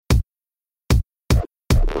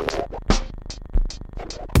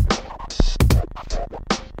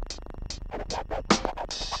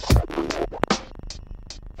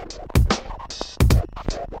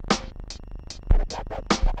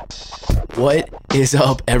What is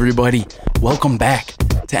up, everybody? Welcome back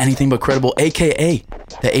to Anything But Credible, aka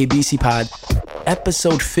the ABC Pod,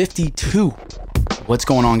 episode 52. What's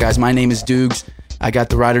going on, guys? My name is Dukes. I got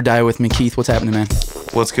the ride or die with me. Keith, what's happening, man?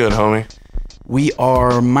 What's good, homie? We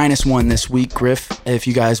are -1 this week. Griff, if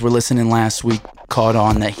you guys were listening last week, caught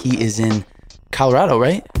on that he is in Colorado,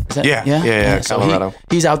 right? Is that, Yeah, So Colorado.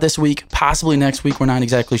 He's out this week, possibly next week. We're not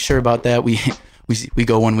exactly sure about that. We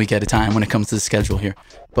go 1 week at a time when it comes to the schedule here.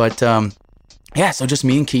 But yeah, so just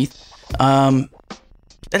me and Keith. That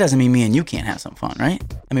doesn't mean me and you can't have some fun, right?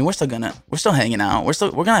 I mean, we're still hanging out. We're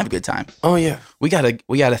gonna have a good time. Oh yeah. We got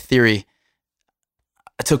a theory.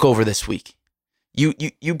 I took over this week.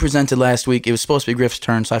 You presented last week. It was supposed to be Griff's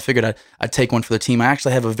turn, so I figured I'd take one for the team. I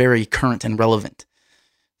actually have a very current and relevant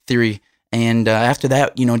theory. And after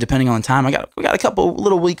that, depending on the time, we got a couple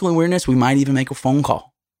little weekly weirdness. We might even make a phone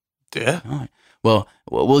call. Yeah. All right. Well,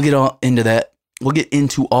 we'll get all into that. We'll get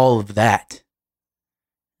into all of that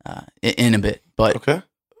in a bit. But Okay.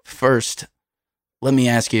 first, let me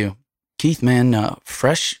ask you, Keith, man, not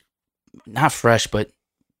fresh, but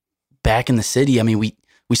back in the city. I mean, we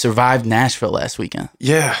survived Nashville last weekend.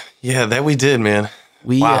 Yeah, that we did, man.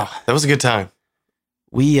 Wow, that was a good time.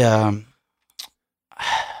 I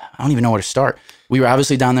don't even know where to start. We were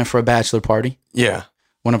obviously down there for a bachelor party. Yeah.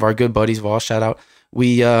 One of our good buddies, Voss, shout out.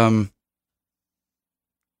 We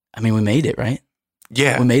made it, right?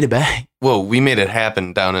 Yeah. We made it back. Well, we made it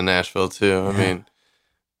happen down in Nashville too. I mean,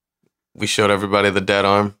 we showed everybody the dead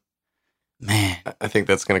arm. Man, I think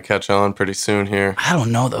that's going to catch on pretty soon here. I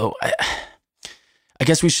don't know though. I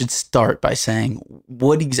guess we should start by saying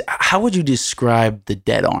how would you describe the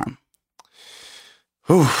dead arm?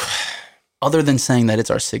 Whew. Other than saying that it's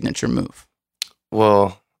our signature move.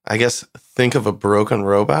 Well, I guess think of a broken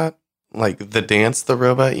robot, like the dance, the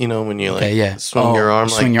robot, when you swing your arm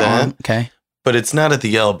like that. Arm. Okay. But it's not at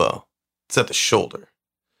the elbow. It's at the shoulder.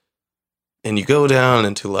 And you go down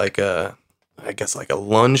into like a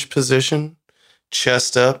lunge position,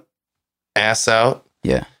 chest up, ass out.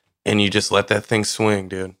 Yeah. And you just let that thing swing,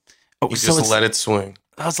 dude. Oh, you just let it swing.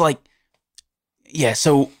 I was like, yeah.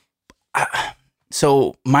 So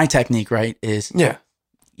my technique, right, is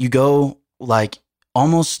you go like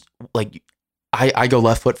almost like I go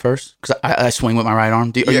left foot first because I swing with my right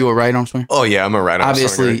arm. Are you a right arm swinger? Oh yeah, I'm a right arm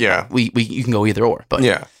Obviously, swinger. Yeah. You can go either or, but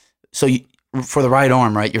yeah. So for the right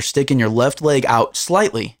arm, right, you're sticking your left leg out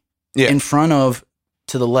slightly in front of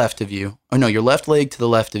to the left of you. Oh no, your left leg to the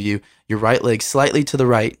left of you. Your right leg slightly to the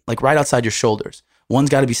right, like right outside your shoulders. One's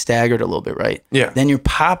got to be staggered a little bit, right? Yeah. Then you're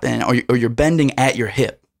popping or you're bending at your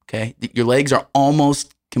hip. Okay, your legs are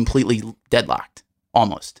almost completely deadlocked,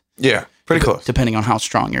 almost. Yeah, pretty close. Depending on how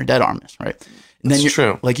strong your dead arm is, right? And then That's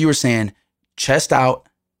true. Like you were saying, chest out,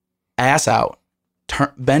 ass out,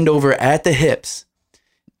 bend over at the hips.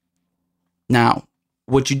 Now,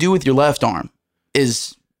 what you do with your left arm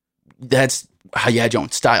that's how you add your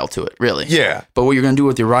own style to it, really. Yeah. But what you're going to do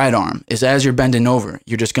with your right arm is as you're bending over,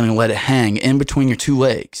 you're just going to let it hang in between your two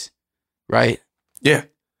legs, right? Yeah.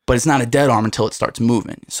 But it's not a dead arm until it starts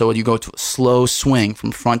moving. So you go to a slow swing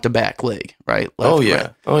from front to back leg, right? Left, yeah.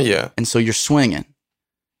 right. Oh yeah. And so you're swinging.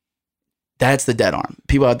 That's the dead arm.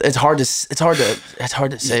 People, it's hard to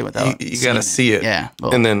say without. You got to see it. Yeah.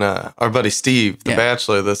 Well, and then our buddy Steve, the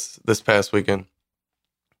Bachelor, this past weekend,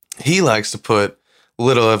 he likes to put a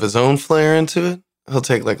little of his own flair into it. He'll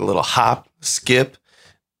take like a little hop, skip,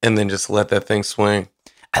 and then just let that thing swing.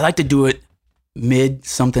 I like to do it mid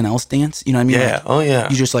something else dance. You know what I mean? Yeah. Like,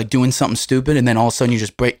 you just like doing something stupid, and then all of a sudden you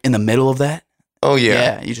just break in the middle of that. Oh yeah.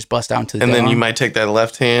 Yeah. You just bust out into the. And then arm. you might take that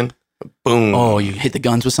left hand. Boom. Oh, you hit the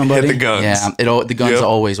guns with somebody? Hit the guns. Yeah, the guns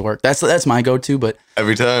always work. That's my go-to, but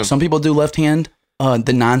every time. Some people do left hand,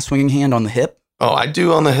 the non-swinging hand on the hip. Oh, I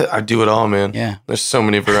do on the hip. I do it all, man. Yeah. There's so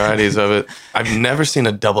many varieties of it. I've never seen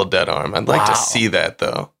a double dead arm. I'd like to see that,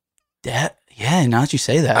 though. Yeah, now that you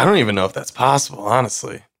say that. I don't even know if that's possible,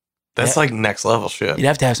 honestly. That's like next level shit. You'd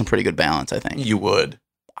have to have some pretty good balance, I think. You would.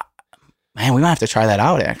 Man, we might have to try that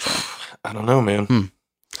out, actually. I don't know, man.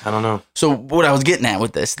 I don't know. So what I was getting at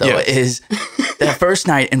with this, though, is that first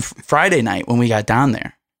night and Friday night when we got down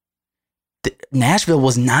there, Nashville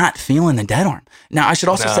was not feeling the dead arm. Now, I should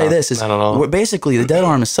also say this. Not at all. Basically, the dead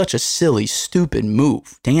arm is such a silly, stupid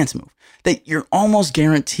dance move, that you're almost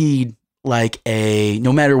guaranteed like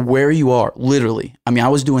no matter where you are, literally. I mean, I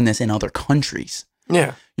was doing this in other countries.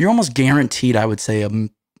 Yeah. You're almost guaranteed, I would say,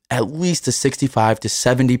 at least a 65 to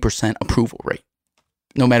 70% approval rate,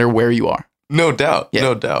 no matter where you are. No doubt. Yeah.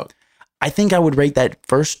 No doubt. I think I would rate that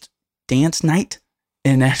first dance night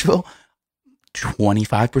in Nashville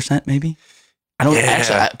 25% maybe. I don't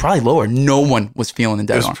actually, probably lower. No one was feeling the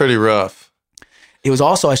dead arm. It was pretty rough. It was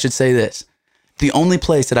also, I should say this, The only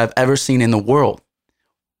place that I've ever seen in the world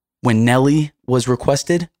when Nelly was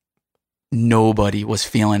requested, nobody was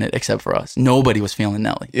feeling it except for us. Nobody was feeling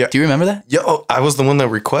Nelly. Yeah. Do you remember that? Yo, I was the one that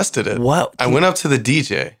requested it. What? I went up to the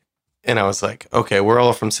DJ and I was like, okay, we're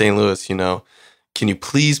all from St. Louis, you know. Can you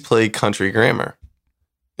please play Country Grammar?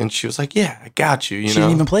 And she was like, yeah, I got you, She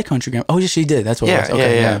didn't even play Country Grammar. Oh, yeah, she did. That's what it was. Yeah,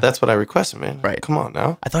 Okay, yeah. That's what I requested, man. Right. Come on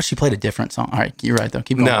now. I thought she played a different song. All right, you're right, though.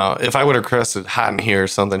 Keep going. No, if I would have requested Hot in Here or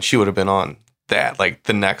something, she would have been on that, like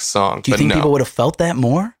the next song. Do you think people would have felt that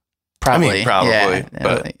more? Probably. I mean, probably. Yeah,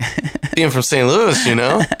 but being from St. Louis, you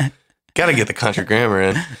know, got to get the Country Grammar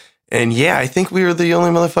in. And yeah, I think we were the only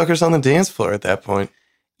motherfuckers on the dance floor at that point.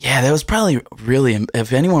 Yeah, that was probably really,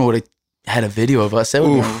 if anyone would have had a video of us, that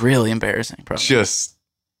would have been really embarrassing, probably. Just,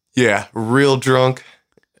 yeah, real drunk,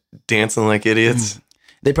 dancing like idiots.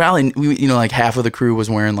 They probably, you know, like half of the crew was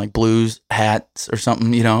wearing like blues hats or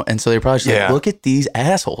something, you know, and so they probably just like, look at these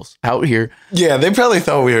assholes out here. Yeah, they probably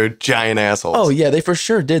thought we were giant assholes. Oh, yeah, they for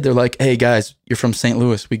sure did. They're like, hey, guys, you're from St.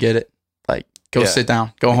 Louis. We get it. Like, go sit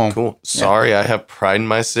down. Go home. Cool. Sorry, I have pride in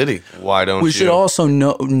my city. Why don't you? We should also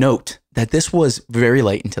note that this was very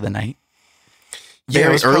late into the night.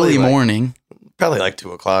 Very early morning. Probably like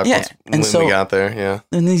 2 o'clock when we got there, yeah.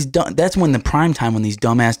 And that's when the prime time when these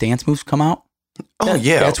dumbass dance moves come out.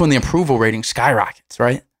 That's when the approval rating skyrockets,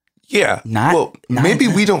 right? Yeah. Maybe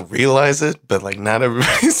we don't realize it, but like not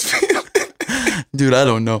everybody's feeling it. Dude, I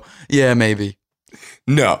don't know. Yeah, maybe.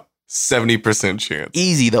 No, 70% chance.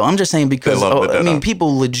 Easy though. I'm just saying because I mean,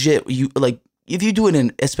 people legit. You like if you do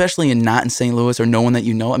it especially not in St. Louis or no one that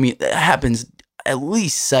you know. I mean, it happens at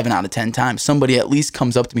least 7 out of 10 times. Somebody at least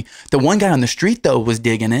comes up to me. The one guy on the street though was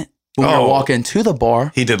digging it when we were walking to the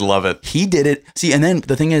bar. He did love it. He did it. See, and then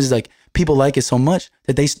the thing is like. People like it so much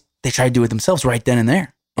that they try to do it themselves right then and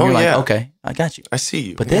there. And you're like, okay, I got you. I see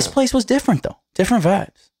you. But this place was different though. Different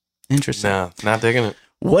vibes. Interesting. No, not digging it.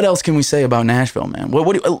 What else can we say about Nashville, man?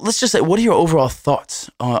 Let's just say, what are your overall thoughts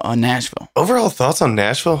on Nashville? Overall thoughts on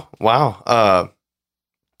Nashville? Wow.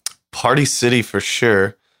 Party city for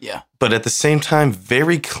sure. Yeah. But at the same time,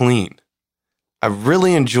 very clean. I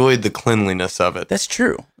really enjoyed the cleanliness of it. That's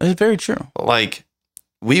true. That's very true. Like,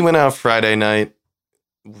 we went out Friday night.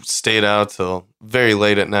 Stayed out till very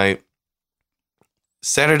late at night.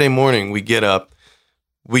 Saturday morning, we get up,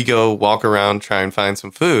 we go walk around, try and find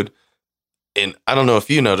some food. And I don't know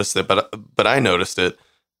if you noticed it, but I noticed it.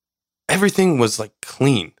 Everything was like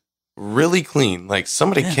clean, really clean. Like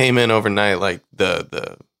somebody came in overnight, like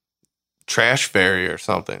the trash ferry or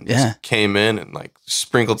something. Just came in and like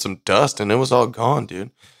sprinkled some dust, and it was all gone,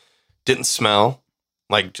 dude. Didn't smell,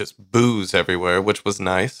 like just booze everywhere, which was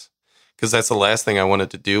nice. Because that's the last thing I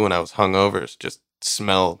wanted to do when I was hungover is just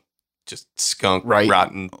smell just skunk,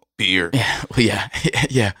 rotten beer. Yeah, well,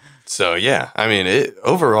 yeah. So, yeah, I mean,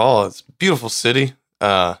 overall, it's a beautiful city.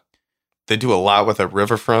 They do a lot with a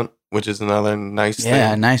riverfront, which is another nice thing.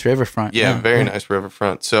 Yeah, nice riverfront. Yeah, very nice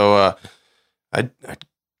riverfront. So, I'd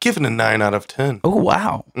give it a 9 out of 10. Oh,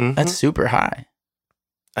 wow. Mm-hmm. That's super high.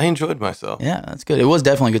 I enjoyed myself. Yeah, that's good. It was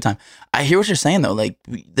definitely a good time. I hear what you're saying, though. Like,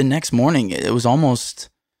 the next morning, it was almost...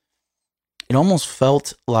 It almost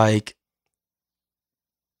felt like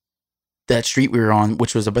that street we were on,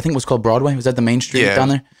 which was, I think it was called Broadway. Was that the main street down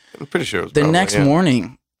there? I'm pretty sure it was Broadway. The next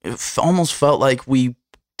morning, it almost felt like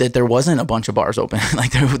that there wasn't a bunch of bars open.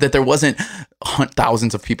 Like that there wasn't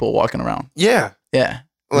thousands of people walking around. Yeah. Yeah.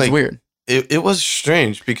 It was weird. It was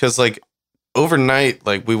strange because like overnight,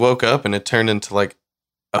 like we woke up and it turned into like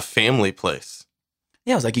a family place.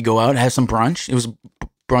 Yeah. It was like you go out and have some brunch. It was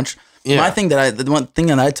brunch. Yeah. The one thing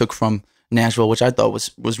that I took from Nashville, which I thought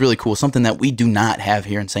was really cool, something that we do not have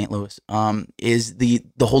here in St. Louis, is the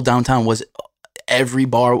whole downtown was every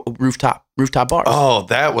bar rooftop bars. Oh,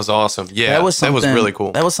 that was awesome. Yeah, that was really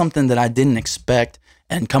cool. That was something that I didn't expect,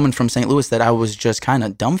 and coming from St. Louis, that I was just kind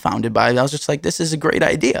of dumbfounded by. I was just like, this is a great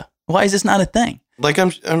idea. Why is this not a thing? Like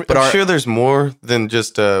I'm sure there's more than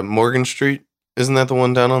just Morgan Street. Isn't that the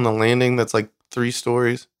one down on the landing that's like 3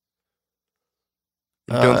 stories?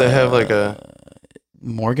 Don't they have like a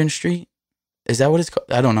Morgan Street? Is that what it's called?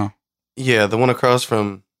 I don't know. Yeah, the one across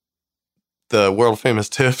from the world famous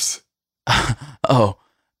Tiff's. Oh,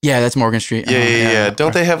 yeah, that's Morgan Street. Yeah.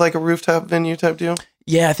 Don't they have like a rooftop venue type deal?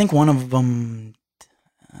 Yeah, I think one of them.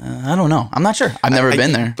 I don't know. I'm not sure. I've never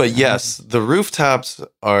been there. But yes, the rooftops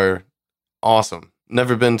are awesome.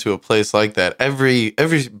 Never been to a place like that. Every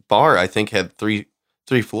bar I think had three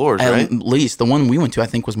floors, right? At least the one we went to, I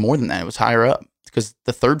think, was more than that. It was higher up because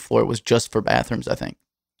the 3rd floor was just for bathrooms, I think.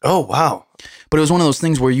 Oh, wow. But it was one of those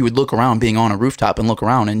things where you would look around, being on a rooftop, and look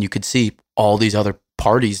around, and you could see all these other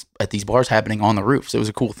parties at these bars happening on the roof. So it was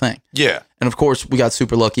a cool thing. Yeah. And of course, we got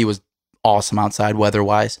super lucky. It was awesome outside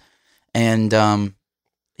weather-wise. And,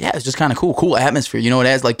 yeah, it's just kind of cool. Cool atmosphere. You know, it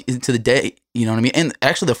adds, like, to the day. You know what I mean? And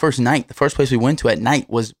actually, the first place we went to at night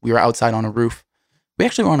was we were outside on a roof. We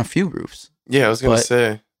actually were on a few roofs. Yeah, I was going to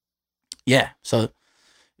say. Yeah, so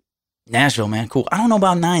Nashville, man, cool. I don't know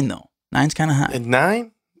about 9, though. 9's kind of high.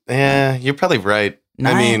 9? Yeah, you're probably right.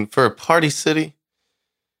 9? I mean, for a party city.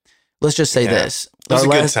 Let's just say this. It was a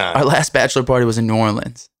good time. Our last bachelor party was in New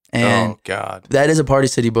Orleans. And oh, God. that is a party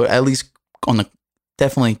city, but at least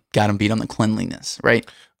definitely got them beat on the cleanliness, right?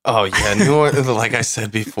 Oh, yeah. New Orleans, like I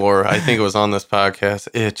said before, I think it was on this podcast,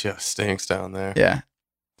 it just stinks down there. Yeah.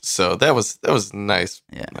 So that was nice,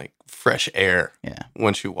 like fresh air. Yeah.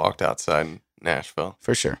 Once you walked outside in Nashville,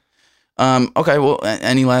 for sure. Okay. Well,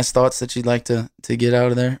 any last thoughts that you'd like to get out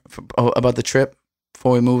of there about the trip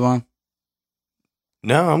before we move on?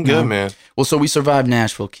 No, I'm good, man. Well, so we survived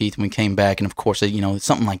Nashville, Keith, and we came back, and of course, you know,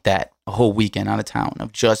 something like that, a whole weekend out of town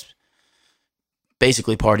of just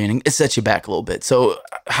basically partying. It sets you back a little bit. So,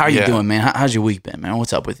 how are you doing, man? How's your week been, man?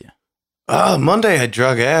 What's up with you? Monday I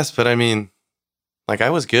drug ass, but I mean, like, I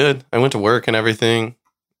was good. I went to work and everything.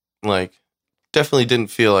 Like, definitely didn't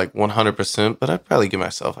feel like 100%, but I'd probably give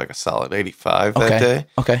myself like a solid 85 that day.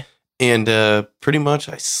 Okay. And pretty much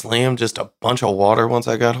I slammed just a bunch of water once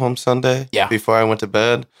I got home Sunday. Yeah. Before I went to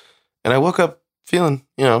bed. And I woke up feeling,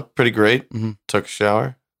 you know, pretty great. Mm-hmm. Took a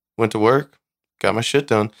shower, went to work, got my shit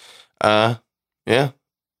done. Yeah.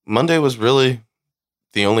 Monday was really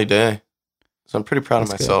the only day. So I'm pretty proud of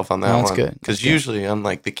myself on that one. That's good. Because usually I'm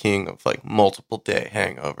like the king of like multiple day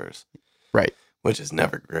hangovers. Right. Which is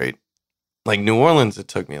never great. Like New Orleans, it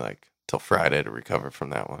took me like till Friday to recover from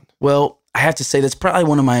that one. Well, I have to say that's probably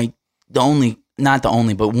one of my, not the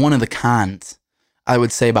only, but one of the cons I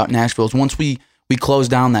would say about Nashville is once we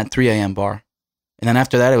closed down that 3 a.m. bar. And then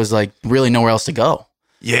after that, it was like really nowhere else to go.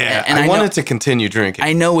 Yeah, and I wanted to continue drinking.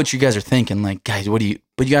 I know what you guys are thinking. Like, guys, but you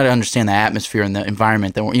got to understand the atmosphere and the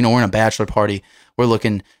environment that we're in a bachelor party. We're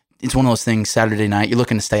looking, it's one of those things, Saturday night, you're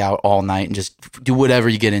looking to stay out all night and just do whatever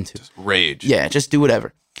you get into. Just rage. Yeah, just do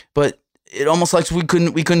whatever. But it almost like we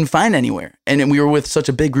couldn't find anywhere. And we were with such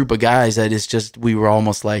a big group of guys that it's just, we were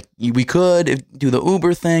almost like, we could do the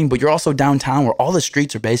Uber thing, but you're also downtown where all the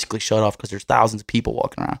streets are basically shut off because there's thousands of people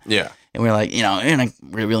walking around. Yeah. And we're like,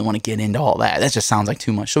 we really want to get into all that. That just sounds like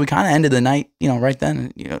too much. So we kind of ended the night, right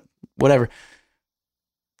then, whatever.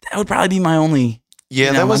 That would probably be my only.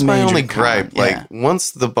 Yeah, that was my only gripe. Like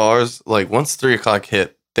once the bars, like once 3 o'clock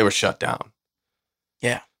hit, they were shut down.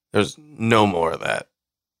 Yeah. There's no more of that.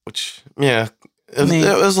 Which, yeah, it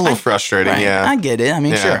was a little frustrating. Right. Yeah, I get it. I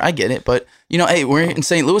mean, sure, I get it. But hey, we're in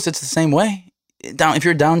St. Louis. It's the same way. If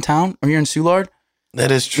you're downtown or you're in Soulard, that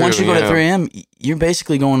is true. Once you go to 3 a.m., you're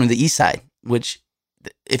basically going to the east side. Which,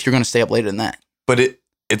 if you're going to stay up later than that, but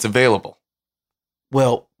it's available.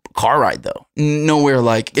 Well, car ride though, nowhere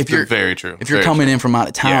like if you're very true. If you're coming in from out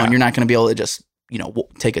of town, you're not going to be able to just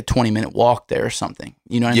take a 20-minute walk there or something.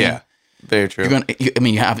 You know what I mean? Yeah, very true.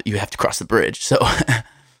 You have to cross the bridge. So.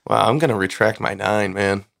 Wow, I'm going to retract my 9,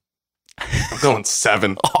 man. I'm going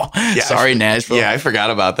 7. Yeah, sorry, Nashville. Yeah, I forgot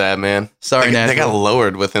about that, man. Sorry, Nashville. They got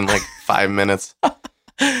lowered within like 5 minutes.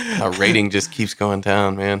 Our rating just keeps going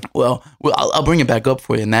down, man. Well, I'll bring it back up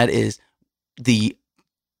for you, and that is the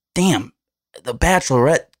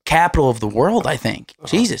Bachelorette capital of the world, I think.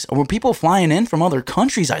 Jesus, were people flying in from other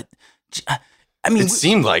countries? I mean, it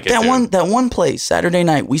seemed like that one place Saturday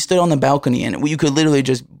night. We stood on the balcony and you could literally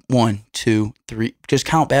just 1, 2, 3, just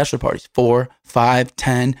count bachelor parties 4, 5,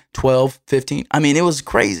 10, 12, 15. I mean, it was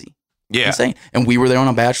crazy. Yeah, insane. And we were there on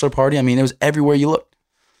a bachelor party. I mean, it was everywhere you looked.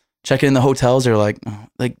 Checking in the hotels, they're like,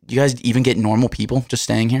 you guys even get normal people just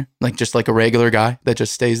staying here, like just like a regular guy that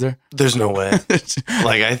just stays there. There's no way.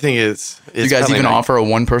 Like I think it's you guys even offer a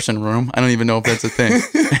 1-person room? I don't even know if that's a thing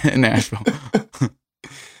in Nashville.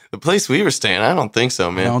 The place we were staying, I don't think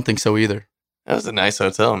so, man. I don't think so either. That was a nice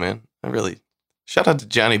hotel, man. Shout out to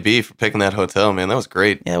Johnny B for picking that hotel, man. That was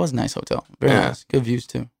great. Yeah, it was a nice hotel. Very nice. Good views,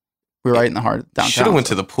 too. We were right in the heart of downtown. Should have went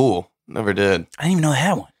to the pool. Never did. I didn't even know they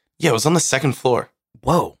had one. Yeah, it was on the 2nd floor.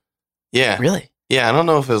 Whoa. Yeah. Really? Yeah, I don't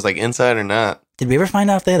know if it was like inside or not. Did we ever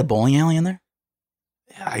find out if they had a bowling alley in there?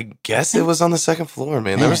 Yeah, I guess it was on the 2nd floor,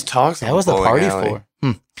 man. There was talks. That was the party floor.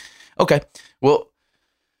 Okay. Well,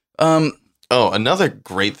 Oh, another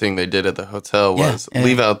great thing they did at the hotel was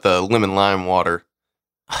leave out the lemon lime water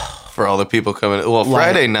for all the people coming. Well,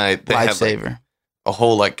 Friday night they had like a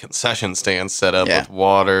whole like concession stand set up with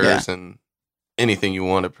waters and anything you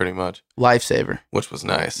wanted, pretty much. Lifesaver, which was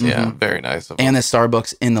nice. Mm-hmm. Yeah, very nice of them. And the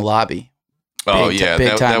Starbucks in the lobby. Oh yeah,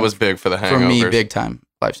 that was big for the hangovers. For me, big time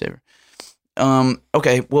lifesaver.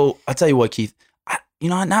 Okay, well, I'll tell you what, Keith.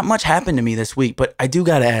 not much happened to me this week, but I do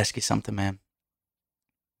got to ask you something, man.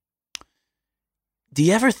 Do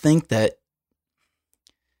you ever think that,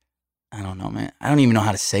 I don't know, man. I don't even know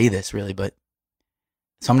how to say this really, but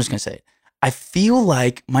so I'm just going to say it. I feel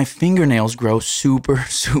like my fingernails grow super,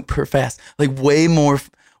 super fast. Like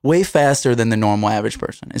way faster than the normal average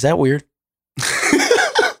person. Is that weird?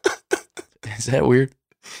 Is that weird?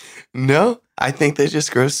 No, I think they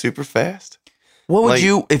just grow super fast. What would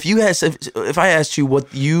you, if I asked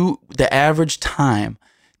you the average time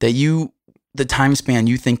the time span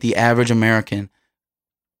you think the average American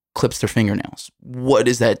clips their fingernails, what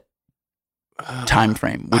is that time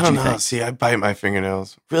frame? I don't know. See, I bite my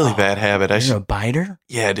fingernails. Really bad habit. You're a biter?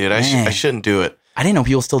 Yeah, dude. I shouldn't do it. I didn't know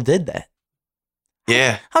people still did that.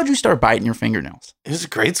 Yeah. How'd you start biting your fingernails? It was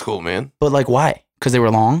grade school, man. But like, why? Because they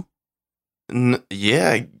were long?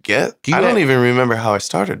 Yeah, I get. I don't even remember how I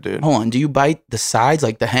started, dude. Hold on. Do you bite the sides,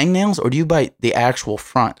 like the hangnails, or do you bite the actual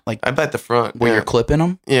front? Like I bite the front. Where you're clipping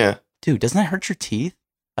them? Yeah. Dude, doesn't that hurt your teeth?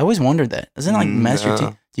 I always wondered that. Doesn't it like mess your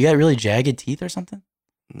teeth? Do you got really jagged teeth or something?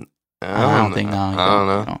 I don't think. No, I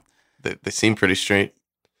don't know. They seem pretty straight.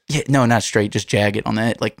 Yeah, no, not straight, just jagged on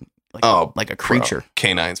that, like a creature. Bro,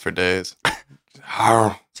 canines for days.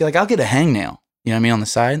 See, like I'll get a hangnail, you know what I mean, on the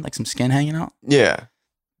side, like some skin hanging out. Yeah.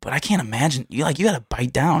 But I can't imagine you got to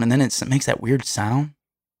bite down, and then it makes that weird sound.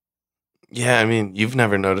 Yeah, I mean, you've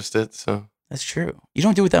never noticed it, so that's true. You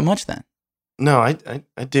don't do it that much, then. No, I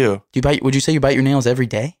do. Do you bite? Would you say you bite your nails every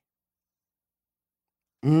day?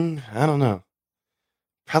 I don't know.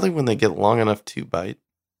 Probably when they get long enough to bite.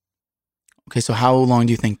 Okay, so how long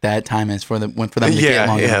do you think that time is for them to get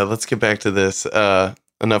long enough? Yeah, let's get back to this.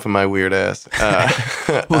 Enough of my weird ass.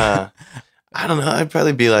 I don't know. I'd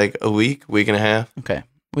probably be like a week and a half. Okay,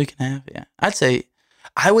 week and a half. Yeah,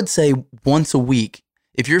 I would say once a week.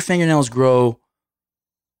 If your fingernails grow,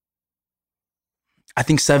 I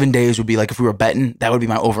think 7 days would be like, if we were betting, that would be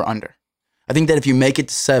my over under. I think that if you make it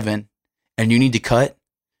to 7 and you need to cut,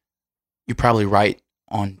 you're probably right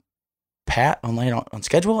on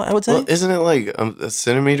schedule, I would say. Well, isn't it like a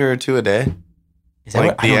centimeter or two a day? Is that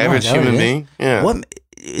like the average human being? Yeah. What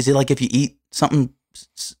is it like if you eat something?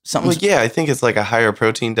 Well, yeah, I think it's like a higher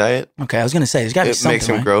protein diet. Okay, I was gonna say there's got to be something. It makes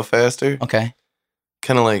them grow faster. Okay.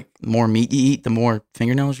 Kind of like the more meat you eat, the more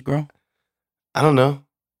fingernails you grow. I don't know.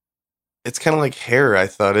 It's kind of like hair. I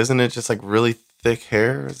thought, isn't it just like really thick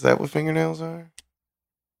hair? Is that what fingernails are?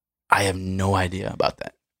 I have no idea about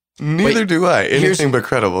that. Neither do I. Anything but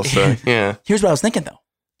credible. So yeah. Here's what I was thinking though.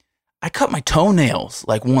 I cut my toenails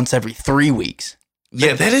like once every 3 weeks.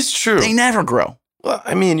 Yeah, that is true. They never grow. Well,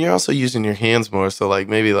 I mean, you're also using your hands more, so like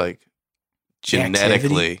maybe like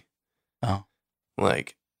genetically,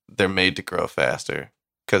 like they're made to grow faster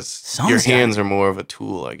because your hands are more of a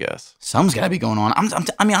tool, I guess. Something's got to be going on.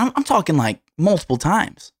 I'm talking like multiple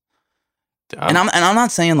times, and I'm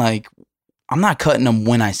not saying like I'm not cutting them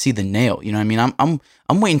when I see the nail. You know what I mean?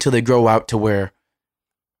 I'm waiting until they grow out to where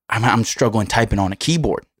I'm struggling typing on a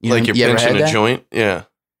keyboard. Like you're pinching a joint, yeah.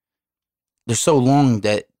 They're so long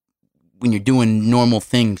that when you're doing normal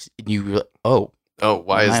things,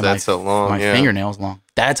 why is that so long? My fingernail's long.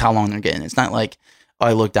 That's how long they're getting. It's not like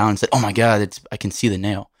I looked down and said, "Oh my god, I can see the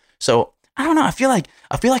nail." So I don't know. I feel like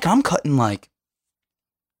I'm cutting like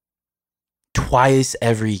twice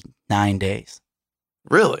every 9 days.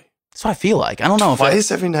 Really? That's what I feel like. I don't know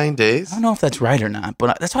twice every 9 days. I don't know if that's right or not,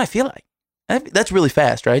 but that's what I feel like. That's really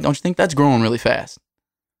fast, right? Don't you think that's growing really fast?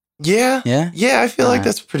 Yeah. Yeah. Yeah, I feel like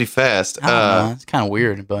that's pretty fast. I don't know. It's kind of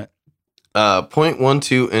weird, but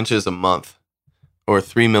 0.12 inches a month, or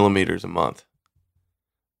 3 millimeters a month,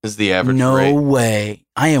 is the average rate. No way.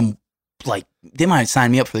 I am like, they might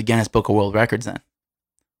sign me up for the Guinness Book of World Records then.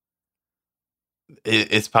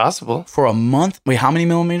 It's possible. For a month? Wait, how many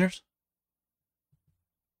millimeters?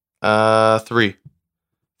 3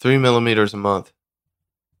 millimeters a month.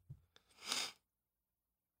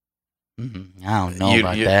 I don't know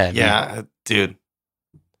about that. Yeah, man. Dude.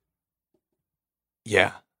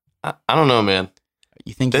 Yeah. I don't know, man.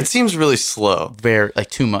 You think that seems really slow? Very,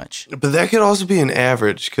 like too much. But that could also be an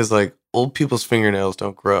average because, like, old people's fingernails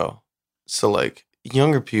don't grow. So, like,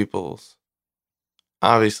 younger people's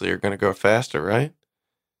obviously are going to grow faster, right?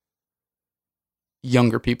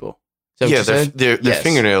 Younger people. Yeah, their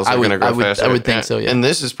fingernails are going to grow faster. I would think so, yeah. And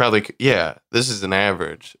this is probably, this is an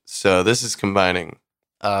average. So this is combining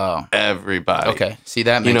everybody. Okay. See,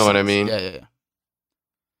 that makes You know sense. what I mean? Yeah.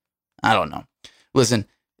 I don't know. Listen,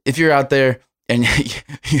 if you're out there and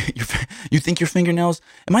you think your fingernails,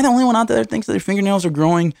 am I the only one out there that thinks that their fingernails are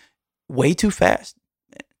growing way too fast?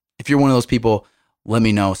 If you're one of those people, let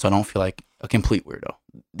me know so I don't feel like a complete weirdo.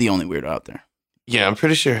 The only weirdo out there. Yeah, I'm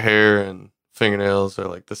pretty sure hair and fingernails are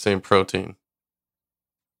like the same protein.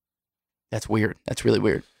 That's weird. That's really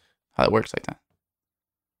weird how it works like that.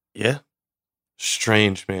 Yeah.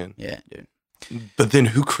 Strange, man. Yeah, dude. But then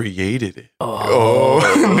who created it? Oh.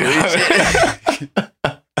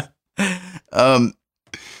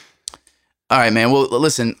 All right, man. Well,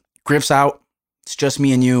 listen, Griff's out. It's just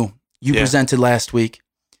me and you. You presented last week.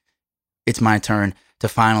 It's my turn to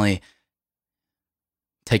finally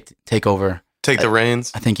take over. Take the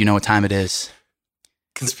reins. I think you know what time it is.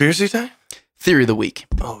 Conspiracy time? Theory of the week.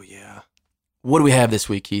 Oh, yeah. What do we have this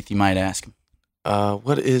week, Keith? You might ask.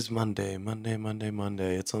 What is Monday?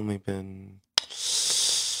 Monday. It's only been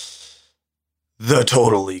the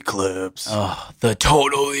total eclipse. Oh, the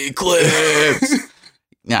total eclipse.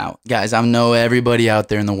 Now, guys, I know everybody out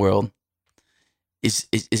there in the world is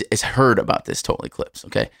heard about this total eclipse,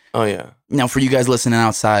 okay? Oh, yeah. Now, for you guys listening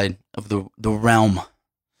outside of the realm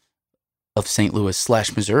of St. Louis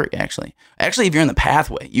 / Missouri, actually, if you're in the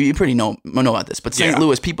pathway, you pretty know about this. But St.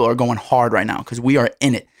 Louis people are going hard right now because we are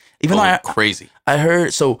in it. Even though crazy. I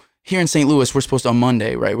heard, so here in St. Louis, we're supposed to on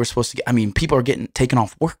Monday, right? We're supposed to get, people are getting taken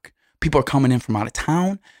off work. People are coming in from out of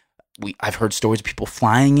town. I've heard stories of people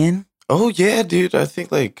flying in. Oh yeah, dude. I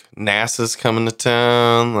think like NASA's coming to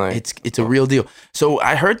town. Like it's a real deal. So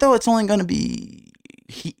I heard though it's only going to be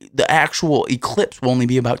the actual eclipse will only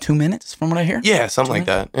be about 2 minutes, from what I hear. Yeah, something like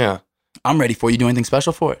that. Yeah. I'm ready for you. Do anything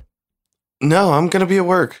special for it? No, I'm gonna be at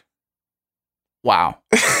work. Wow.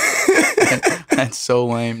 That's so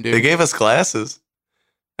lame, dude. They gave us glasses,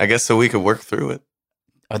 I guess, so we could work through it.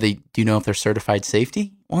 Are they? Do you know if they're certified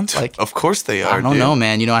safety ones? Like, of course they are. I don't know,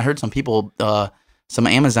 man. I heard some people, some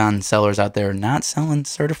Amazon sellers out there, not selling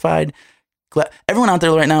certified. Everyone out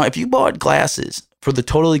there right now, if you bought glasses for the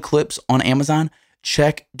total eclipse on Amazon,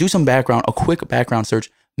 do some a quick background search.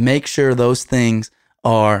 Make sure those things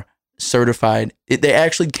are certified. They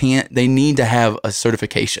actually can't. They need to have a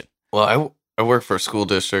certification. Well, I work for a school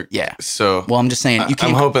district. Yeah. So, well, I'm just saying, you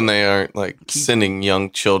can't. I'm hoping they aren't like sending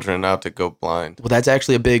young children out to go blind. Well, that's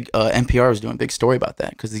actually a big. NPR was doing a big story about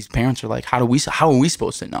that because these parents are like, how are we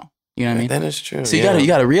supposed to know? You know what I mean? That is true. So you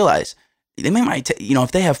gotta realize they might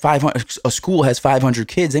if they have 500, a school has 500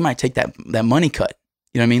 kids, they might take that money cut.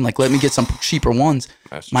 You know what I mean? Like, let me get some cheaper ones.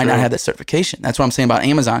 That's might true. not have that certification. That's what I'm saying about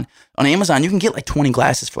Amazon. On Amazon, you can get like 20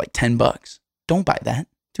 glasses for like $10. Don't buy that.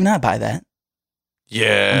 Do not buy that.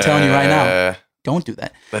 Yeah. I'm telling you right now. Don't do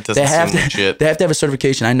that. That doesn't seem legit. They have to have a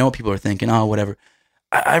certification. I know what people are thinking. Oh, whatever.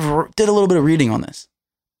 I've did a little bit of reading on this.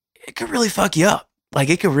 It could really fuck you up. Like,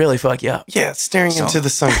 it could really fuck you up. Yeah, staring into the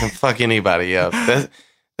sun can fuck anybody up.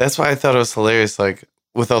 That's why I thought it was hilarious. Like,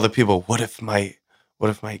 with all the people, what if my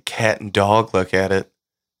cat and dog look at it?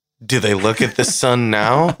 Do they look at the sun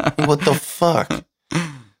now? What the fuck?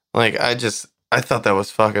 Like, I thought that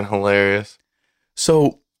was fucking hilarious.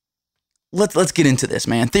 So, let's get into this,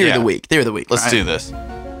 man. Theory of the week. Let's do this.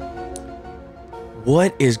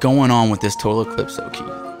 What is going on with this total eclipse, though, Keith?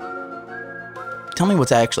 Tell me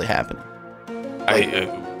what's actually happening.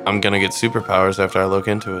 I'm gonna get superpowers after I look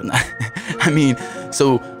into it.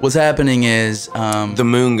 So what's happening is the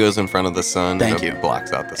moon goes in front of the sun. Thank and you.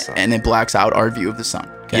 Blocks out the sun, and it blocks out our view of the sun.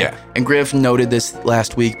 Okay? Yeah. And Griff noted this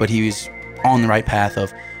last week, but he was on the right path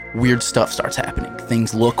of weird stuff starts happening.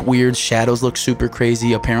 Things look weird. Shadows look super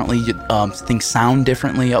crazy. Apparently, things sound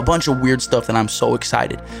differently. A bunch of weird stuff that I'm so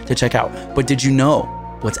excited to check out. But did you know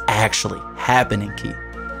what's actually happening, Keith?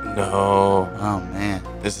 No. Oh man.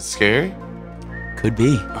 Is it scary? Could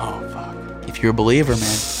be. Oh fuck. If you're a believer,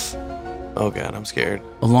 man. Oh god, I'm scared.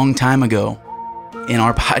 A long time ago in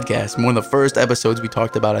our podcast, one of the first episodes we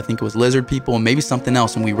talked about, I think it was lizard people and maybe something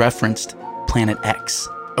else, and we referenced Planet X.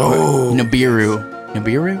 Oh.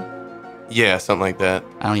 Nibiru? Yeah, something like that.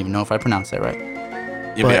 I don't even know if I pronounced that right.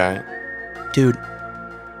 You'll be alright. Dude,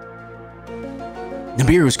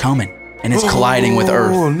 Nibiru's coming, and it's colliding with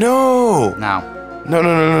Earth. Oh, no. Now.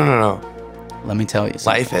 No. Let me tell you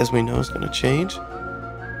something. Life as we know is going to change?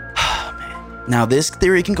 Now, this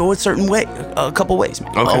theory can go a certain way, a couple ways,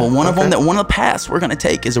 man. Okay. One of the paths we're going to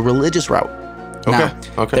take is a religious route. Now,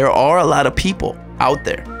 Okay. There are a lot of people out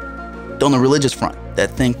there on the religious front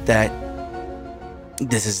that think that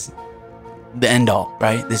this is the end all,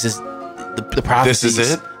 right? This is the prophecies. This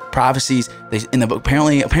is it? Prophecies.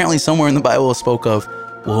 Apparently somewhere in the Bible spoke of,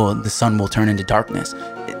 well, the sun will turn into darkness.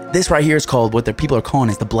 This right here is called, what the people are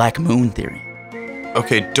calling is the black moon theory.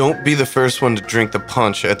 Okay, don't be the first one to drink the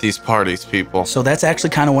punch at these parties, people. So that's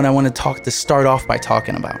actually kind of what I want to start off by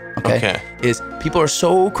talking about, okay? Is people are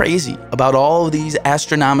so crazy about all of these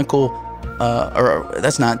astronomical, or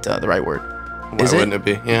that's not the right word. Why wouldn't it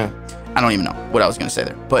be? Yeah. I don't even know what I was going to say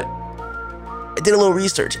there. But I did a little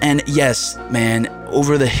research, and yes, man,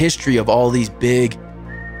 over the history of all these big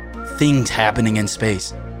things happening in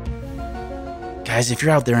space. Guys, if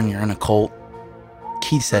you're out there and you're in a cult,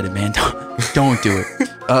 Keith said it, man. Don't do it.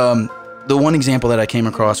 The one example that I came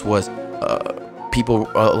across was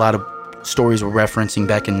a lot of stories were referencing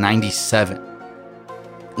back in '97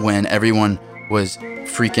 when everyone was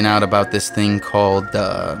freaking out about this thing called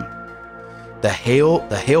the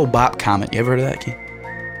Hale-Bopp comet. You ever heard of that, Keith?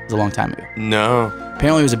 It was a long time ago. No.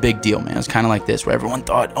 Apparently it was a big deal, man. It was kind of like this, where everyone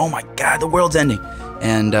thought, oh my God, the world's ending.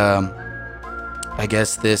 And I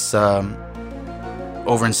guess this,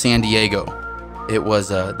 over in San Diego, it was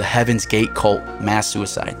the Heaven's Gate cult, mass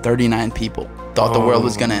suicide. 39 people thought the world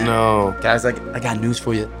was going to end. No. Guys, I got news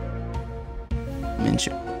for you.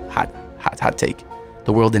 Hot take.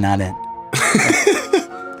 The world did not end.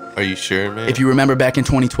 Are you sure, man? If you remember back in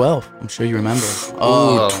 2012, I'm sure you remember.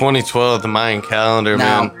 Oh, 2012, the Mayan calendar,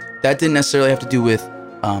 now, man. That didn't necessarily have to do with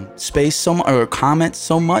space so much, or comets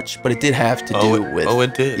so much, but it did have to do with... Oh,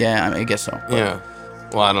 it did? Yeah, I guess so. But, yeah.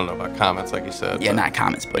 Well, I don't know about comets, like you said. Yeah, but, not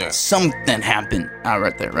comets, but yeah. something happened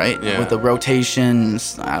right there, right? Yeah. With the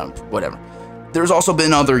rotations, whatever. There's also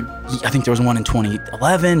been other... I think there was one in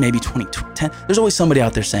 2011, maybe 2010. There's always somebody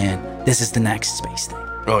out there saying, this is the next space thing.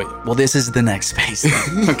 Oh, yeah. Well, this is the next space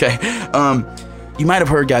thing, okay? You might have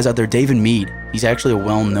heard, guys out there, David Mead. He's actually a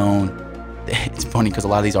well-known... It's funny because a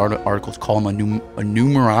lot of these articles call him a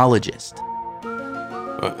numerologist.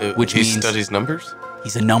 Which he means studies numbers?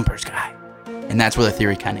 He's a numbers guy. And that's where the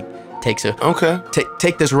theory kind of takes a... Okay.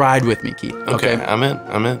 Take this ride with me, Keith. Okay, I'm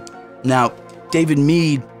in. Now, David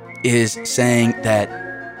Mead is saying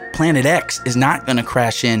that Planet X is not going to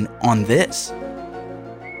crash in on this.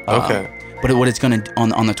 Okay. But what it's going to...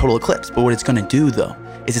 On the total eclipse. But what it's going to do, though,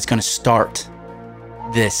 is it's going to start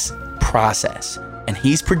this process. And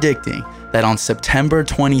he's predicting that on September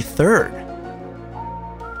 23rd,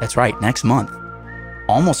 that's right, next month,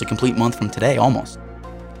 almost a complete month from today, almost,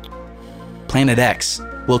 Planet X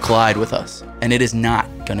will collide with us, and it is not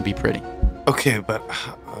going to be pretty. Okay, but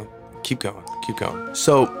keep going.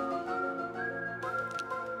 So,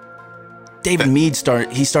 David Mead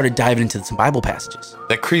started diving into some Bible passages.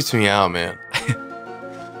 That creeps me out, man.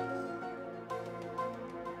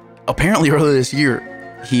 Apparently, earlier this year,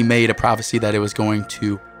 he made a prophecy that it was going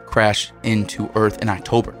to crash into Earth in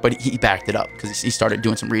October, but he backed it up because he started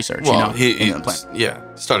doing some research. Well, he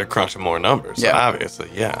started crunching more numbers. Yeah, so obviously,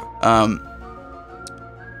 yeah.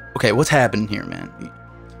 Okay, what's happening here, man?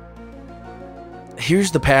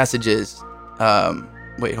 Here's the passages.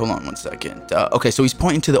 Wait, hold on one second. Okay, so he's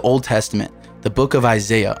pointing to the Old Testament, the book of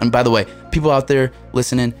Isaiah. And by the way, people out there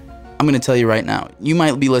listening, I'm going to tell you right now, you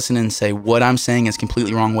might be listening and say, what I'm saying is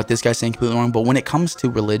completely wrong, what this guy's saying is completely wrong. But when it comes to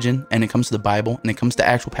religion and it comes to the Bible and it comes to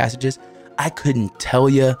actual passages, I couldn't tell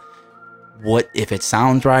you if it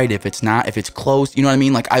sounds right, if it's not, if it's close. You know what I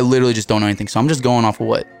mean? Like, I literally just don't know anything. So I'm just going off of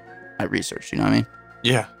what I researched. You know what I mean?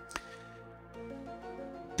 Yeah.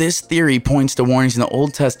 This theory points to warnings in the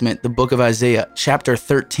Old Testament, the book of Isaiah, chapter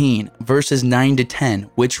 13, verses 9 to 10,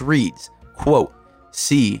 which reads, quote,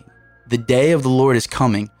 "See, the day of the Lord is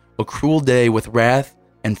coming, a cruel day with wrath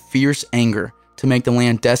and fierce anger to make the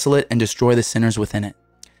land desolate and destroy the sinners within it."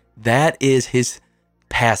 That is his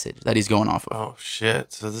passage that he's going off of. Oh,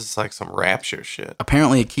 shit. So this is like some rapture shit.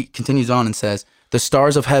 Apparently, it continues on and says, "The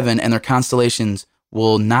stars of heaven and their constellations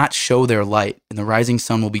will not show their light, and the rising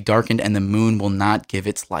sun will be darkened, and the moon will not give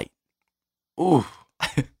its light." Ooh.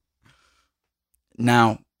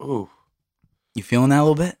 Now, ooh. You feeling that a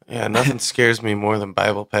little bit? Yeah, nothing scares me more than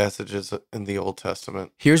Bible passages in the Old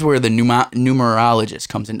Testament. Here's where the numerologist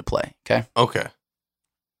comes into play, okay? Okay.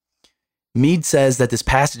 Mead says that this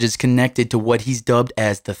passage is connected to what he's dubbed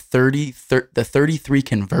as the 33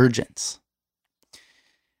 convergence,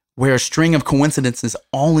 where a string of coincidences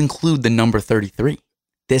all include the number 33.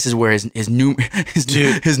 This is where his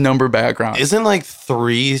number background. Isn't like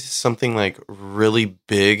 3 something like really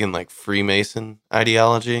big in like Freemason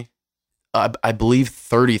ideology? I believe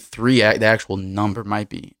 33, the actual number might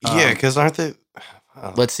be. Yeah, because aren't they...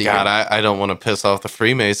 Let's see. God, I don't want to piss off the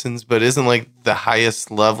Freemasons, but isn't like the highest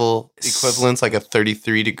level equivalence like a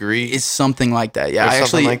 33 degree? It's something like that. Yeah, I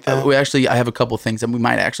have a couple of things that we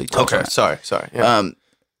might actually touch on. Okay, sorry. Yeah.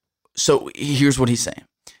 So here's what he's saying.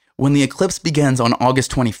 When the eclipse begins on August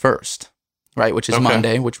 21st, right, which is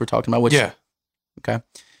Monday, which we're talking about. Okay.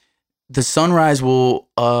 The sunrise will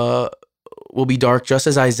be dark, just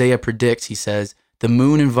as Isaiah predicts. He says the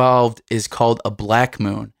moon involved is called a black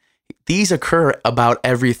moon. These occur about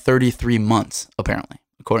every 33 months, apparently,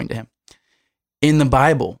 according to him. In the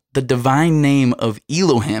Bible, the divine name of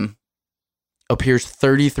Elohim appears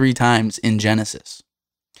 33 times in Genesis.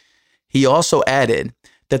 He also added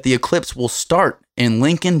that the eclipse will start in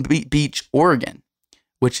Lincoln Beach, Oregon,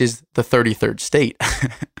 which is the 33rd state.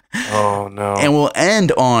 Oh, no. And will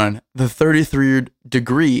end on the 33rd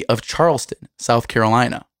degree of Charleston, South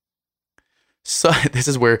Carolina. So this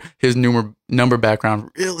is where his number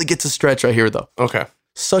background really gets a stretch right here, though. Okay.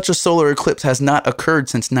 Such a solar eclipse has not occurred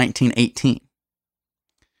since 1918,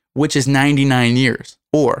 which is 99 years,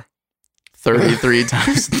 or 33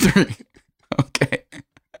 times 3. Okay.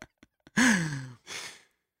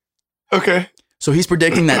 Okay. So he's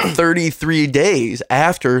predicting that 33 days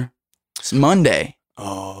after Monday,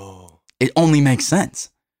 it only makes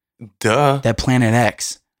sense Duh. that Planet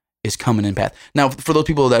X is coming in path. Now, for those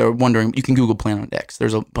people that are wondering, you can Google Planet X.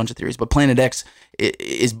 There's a bunch of theories, but Planet X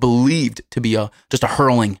is believed to be just a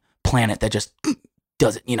hurling planet that just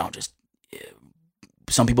does it, just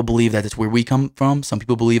some people believe that it's where we come from. Some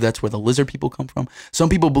people believe that's where the lizard people come from. Some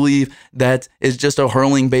people believe that it's just a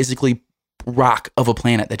hurling, basically, rock of a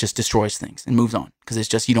planet that just destroys things and moves on because it's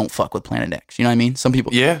just you don't fuck with Planet X. You know what I mean? Some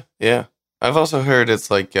people. Yeah. I've also heard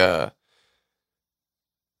it's like a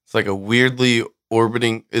weirdly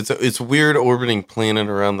orbiting. It's weird orbiting planet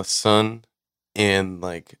around the sun, and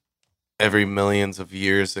like every millions of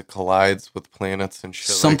years it collides with planets and shit.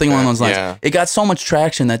 Something like along those lines. Yeah. It got so much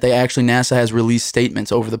traction that NASA has released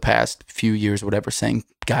statements over the past few years, or whatever, saying,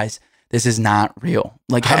 "Guys, this is not real."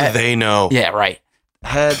 Like, how do they know? Yeah, right.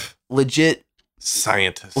 Had legit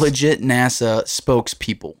NASA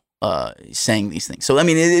spokespeople saying these things. So I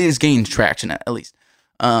mean, it is gaining traction at least.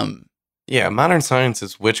 Yeah, modern science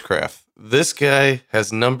is witchcraft. This guy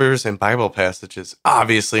has numbers and Bible passages.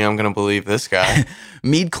 Obviously, I'm going to believe this guy.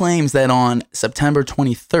 Meade claims that on September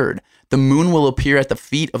 23rd, the moon will appear at the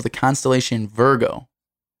feet of the constellation Virgo,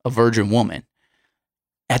 a virgin woman.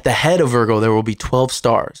 At the head of Virgo, there will be 12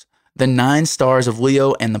 stars, the 9 stars of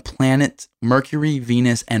Leo, and the planets Mercury,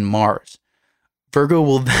 Venus, and Mars. Virgo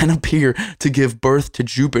will then appear to give birth to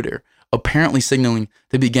Jupiter, apparently signaling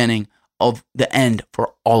the beginning of the end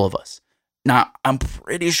for all of us. Now, I'm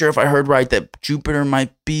pretty sure if I heard right that Jupiter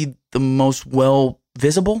might be the most well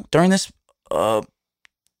visible during this time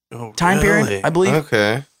period, I believe.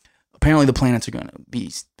 Okay. Apparently the planets are going to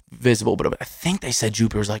be visible, but I think they said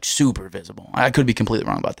Jupiter's like super visible. I could be completely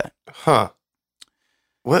wrong about that. Huh.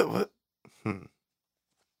 What?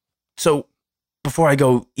 So before I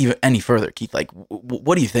go even any further, Keith, like,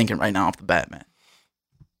 what are you thinking right now off the bat, man?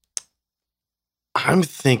 I'm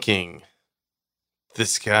thinking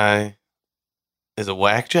this guy is a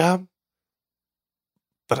whack job,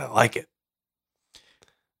 but I like it.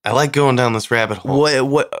 I like going down this rabbit hole.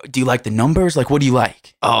 What do you like? The numbers? Like, what do you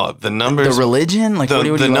like? Oh, the numbers. The religion? Like, what do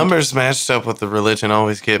you the like? numbers matched up with the religion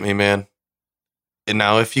always get me, man. And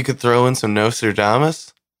now, if you could throw in some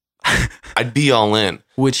Nostradamus, I'd be all in.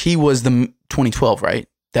 Which he was the 2012, right?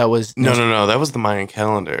 That was no. That was the Mayan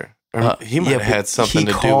calendar. He might have had something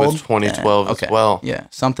to do with 2012 as well. Yeah,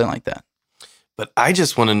 something like that. But I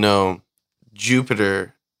just want to know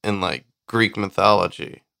Jupiter in like Greek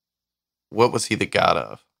mythology. What was he the god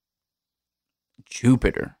of?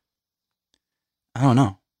 Jupiter. I don't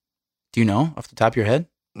know. Do you know off the top of your head?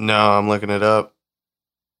 No, I'm looking it up.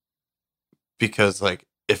 Because like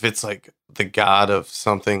if it's like the god of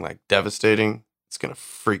something like devastating, it's going to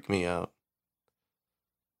freak me out.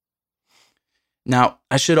 Now,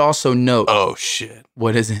 I should also note. Oh, shit.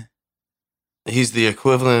 What is it? He's the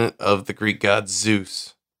equivalent of the Greek god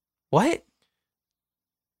Zeus. What?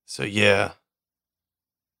 So, yeah.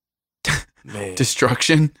 Man.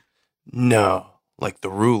 Destruction? No. Like the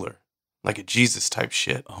ruler. Like a Jesus type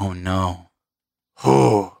shit. Oh, no.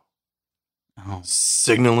 Oh. Oh.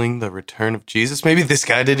 Signaling the return of Jesus? Maybe this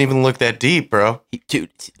guy didn't even look that deep, bro.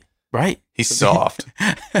 Dude, right? He's soft.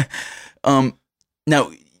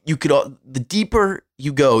 Now, you could the deeper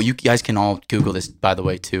you go, you guys can all Google this, by the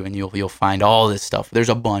way, too, and you'll find all this stuff. There's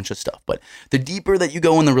a bunch of stuff, but the deeper that you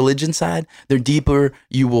go on the religion side, the deeper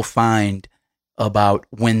you will find about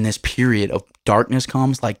when this period of darkness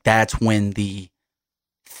comes. Like, that's when the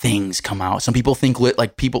things come out. Some people think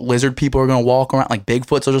lizard people are going to walk around, like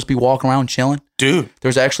Bigfoots will just be walking around chilling. Dude.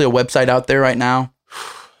 There's actually a website out there right now.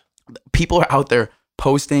 People are out there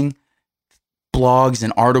posting blogs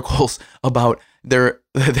and articles about the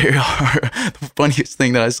funniest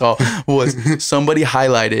thing that I saw was somebody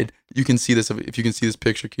highlighted, you can see this if you can see this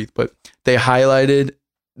picture, Keith, but they highlighted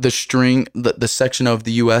the string, the section of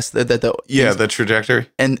the US the trajectory.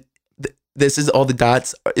 And this is all the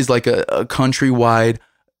dots is like a countrywide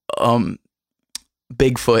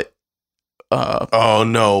Bigfoot. Oh,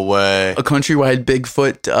 no way. A countrywide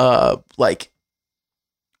Bigfoot, like,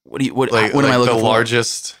 what am I looking for? The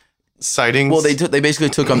largest sightings? Well, they basically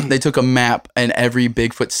took a map, and every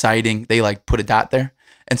Bigfoot sighting, they like put a dot there.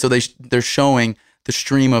 And so they're showing the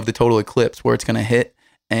stream of the total eclipse where it's going to hit,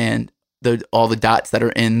 and all the dots that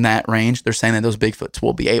are in that range. They're saying that those Bigfoots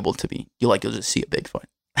will be able to be. You'll just see a Bigfoot.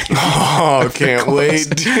 Oh, can't wait.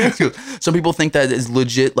 Some people think that is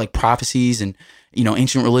legit, like prophecies and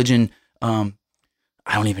ancient religion.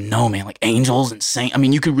 I don't even know, man. Like angels and saints. I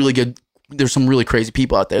mean, you could really get. There's some really crazy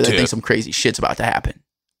people out there that think some crazy shit's about to happen.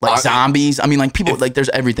 Like zombies. I mean, like people. Like there's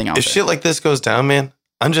everything out there. If shit like this goes down, man,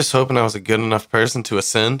 I'm just hoping I was a good enough person to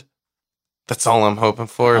ascend. That's all I'm hoping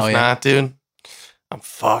for. If not, dude, I'm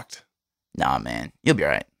fucked. Nah, man, you'll be all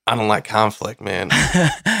right. I don't like conflict, man.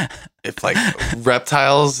 If like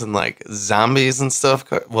reptiles and like zombies and stuff,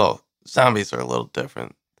 well, zombies are a little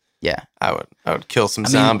different. Yeah, I would kill some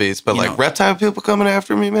zombies, but like reptile people coming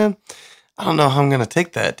after me, man, I don't know how I'm gonna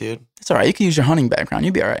take that, dude. It's all right. You can use your hunting background.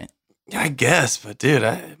 You'll be all right. Yeah, I guess, but dude,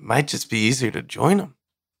 it might just be easier to join them.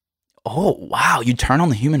 Oh wow, you turn on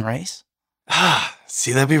the human race?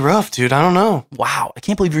 See, that'd be rough, dude. I don't know. Wow, I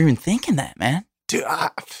can't believe you're even thinking that, man. Dude,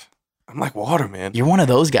 I'm like water, man. You're one of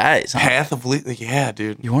those guys. Huh? Path of yeah,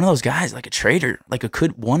 dude. You're one of those guys, like a trader, like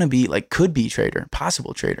could be trader,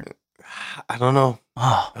 possible trader. I don't know.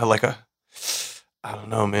 Oh, I don't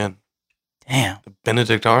know, man. Damn,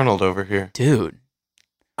 Benedict Arnold over here, dude.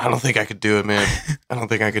 I don't think I could do it, man. I don't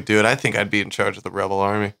think I could do it. I think I'd be in charge of the rebel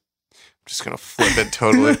army. I'm just gonna flip it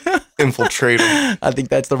totally, infiltrate them. I think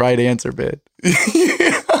that's the right answer, man.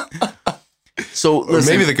 So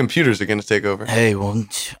listen, maybe the computers are going to take over. Hey, well,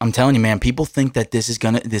 I'm telling you, man, people think that this is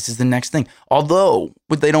the next thing. Although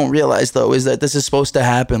what they don't realize though is that this is supposed to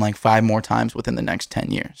happen like 5 more times within the next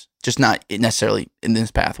 10 years. Just not necessarily in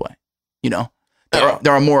this pathway. There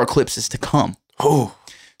are more eclipses to come. Oh,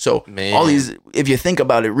 so man. All these, if you think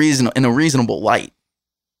about it in a reasonable light,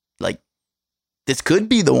 like this could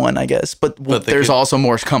be the one, I guess, but there's also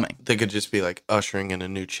more coming. They could just be like ushering in a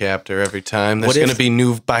new chapter every time. There's going to be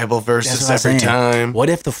new Bible verses every time. What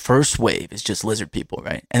if the first wave is just lizard people,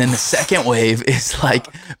 right? And then the second wave is like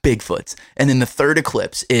Bigfoots. And then the third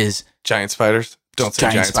eclipse is giant spiders. Don't say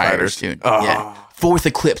giant spiders, dude. Oh. Yeah. Fourth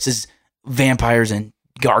eclipse is vampires and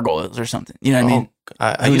gargoyles or something. You know what I mean?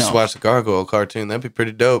 I used to watch the Gargoyle cartoon. That'd be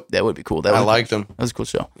pretty dope. That would be cool. I liked them. That was a cool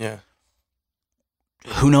show. Yeah.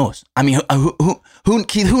 Who knows? I mean,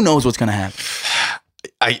 Keith, who knows what's going to happen?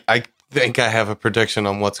 I think I have a prediction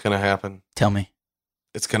on what's going to happen. Tell me.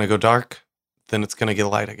 It's going to go dark, then it's going to get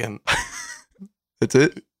light again. That's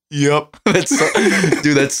it? Yep. That's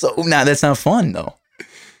not fun, though.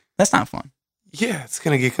 That's not fun. Yeah, it's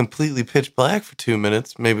going to get completely pitch black for 2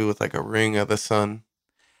 minutes, maybe with like a ring of the sun.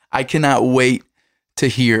 I cannot wait to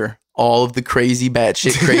hear all of the crazy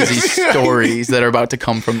batshit crazy stories that are about to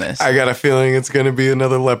come from this. I got a feeling it's going to be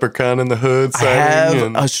another leprechaun in the hood. I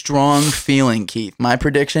have a strong feeling, Keith. My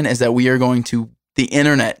prediction is that the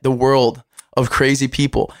internet, the world of crazy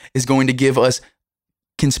people is going to give us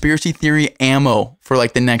conspiracy theory ammo for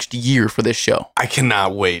like the next year for this show. I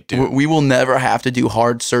cannot wait, dude. We will never have to do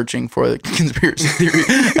hard searching for the conspiracy theory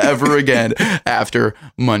ever again after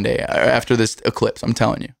Monday, after this eclipse. I'm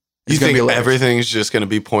telling you. You think everything's just going to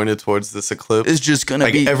be pointed towards this eclipse? It's just going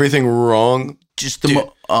to be everything wrong. Just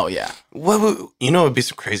oh yeah. It'd be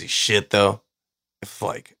some crazy shit though. If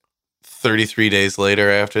like 33 days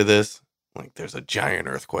later after this, like there's a giant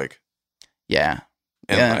earthquake. Yeah.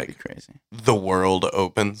 And that'd be crazy. The world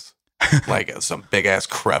opens, like some big ass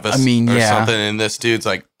crevice. or something. And this dude's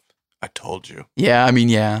like, "I told you." Yeah,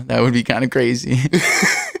 that would be kind of crazy.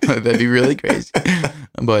 That'd be really crazy.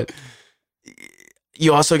 But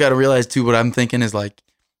you also got to realize too, what I'm thinking is like,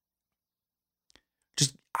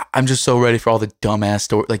 I'm just so ready for all the dumbass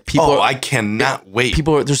stories. Like people, I cannot wait.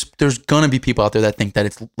 There's gonna be people out there that think that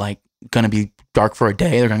it's like gonna be dark for a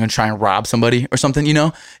day. They're gonna try and rob somebody or something.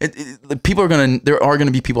 There are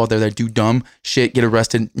gonna be people out there that do dumb shit, get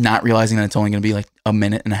arrested, not realizing that it's only gonna be like a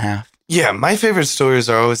minute and a half. Yeah, my favorite stories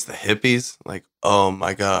are always the hippies. Like, oh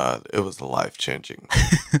my god, it was life changing.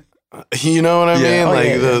 You know what I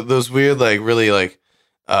mean? Those weird, like really like.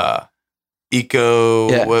 What we go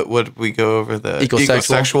over the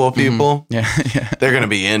ecosexual people. Mm-hmm. Yeah. They're gonna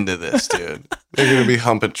be into this, dude. They're gonna be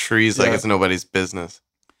humping trees like it's nobody's business.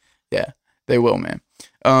 Yeah, they will, man.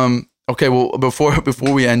 Okay, well, before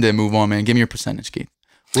we end it and move on, man, give me your percentage, Keith.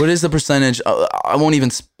 What is the percentage? I won't even.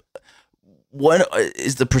 What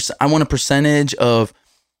is the percent? I want a percentage of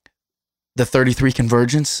the 33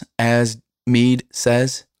 convergence, as Mead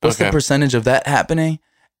says. What's the percentage of that happening?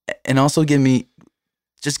 And also give me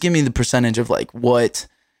the percentage of like what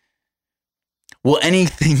will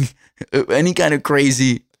anything, any kind of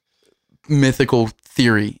crazy mythical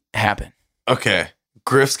theory happen? Okay.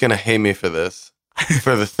 Griff's going to hate me for this.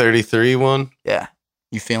 For the 33 one. Yeah.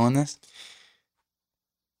 You feeling this?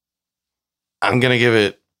 I'm going to give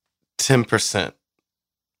it 10%.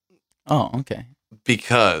 Oh, okay.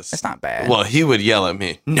 Because that's not bad. Well, he would yell at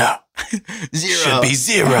me. No. 0. Should be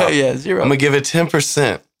 0. Yeah, 0. I'm going to give it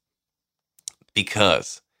 10%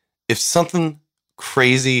 because if something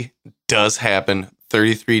crazy does happen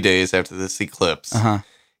 33 days after this eclipse,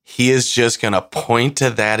 he is just going to point to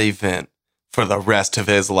that event for the rest of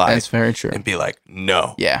his life. That's very true. And be like,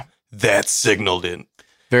 no. Yeah. That signaled it.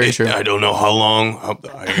 Very true. I don't know how long.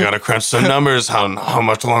 I got to crunch some numbers, how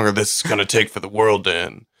much longer this is going to take for the world to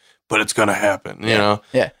end. But it's going to happen, you know?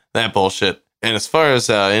 Yeah. That bullshit. And as far as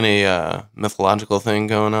any mythological thing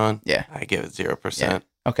going on, yeah, I give it 0%. Yeah.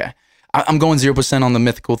 Okay. I'm going 0% on the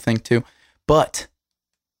mythical thing too. But,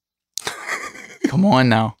 come on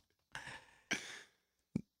now.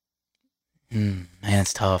 Man,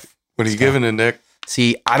 it's tough. What are you giving it, Nick?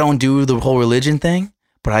 See, I don't do the whole religion thing,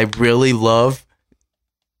 but I really love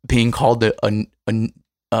being called a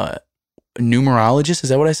numerologist. Is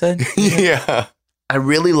that what I said? Yeah. I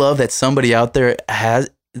really love that somebody out there has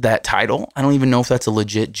that title. I don't even know if that's a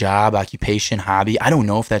legit job, occupation, hobby. I don't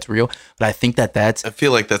know if that's real, but I think that's... I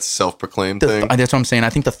feel like that's a self-proclaimed thing. That's what I'm saying. I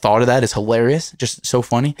think the thought of that is hilarious, just so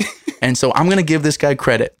funny. And so I'm going to give this guy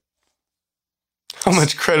credit. How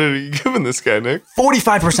much credit are you giving this guy, Nick?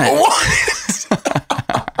 45%.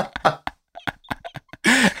 What?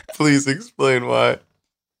 Please explain why.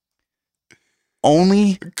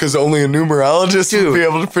 Because only a numerologist would be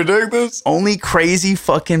able to predict this? Only crazy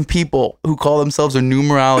fucking people who call themselves a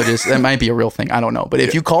numerologist. That might be a real thing. I don't know. But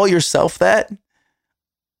if you call yourself that,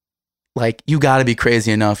 like, you got to be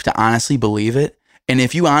crazy enough to honestly believe it. And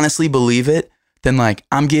if you honestly believe it, then, like,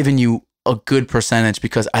 I'm giving you a good percentage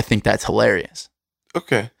because I think that's hilarious.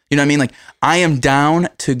 Okay. You know what I mean? Like, I am down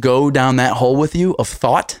to go down that hole with you of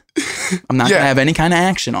thought. I'm not going to have any kind of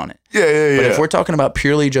action on it. Yeah. But if we're talking about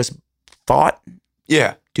purely just thought,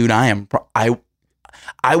 dude, I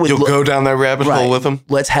would. You'll go down that rabbit hole with him.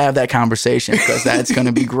 Let's have that conversation because that's going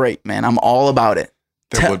to be great, man. I'm all about it.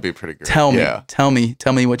 That would be pretty great. Tell me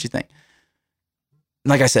what you think.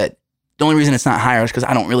 Like I said, the only reason it's not higher is because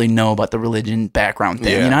I don't really know about the religion background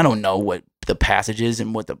thing. Yeah. I don't know what the passages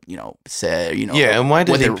and what the say. Yeah, and why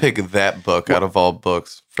did they pick that book out of all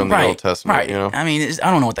books from the Old Testament? Right. You know? I mean,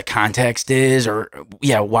 I don't know what the context is, or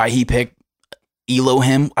why he picked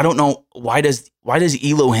Elohim. I don't know why does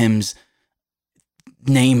Elohim's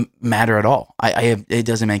name matter at all? It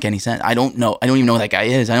doesn't make any sense. I don't know. I don't even know who that guy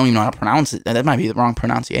is. I don't even know how to pronounce it. That might be the wrong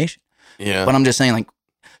pronunciation. Yeah. But I'm just saying, like,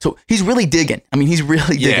 so he's really digging. I mean, he's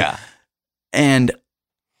really digging. Yeah. And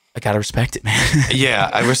I gotta respect it, man. Yeah,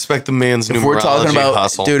 I respect the man's numerology if we're talking about,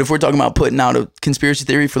 hustle. Dude, if we're talking about putting out a conspiracy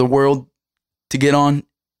theory for the world to get on,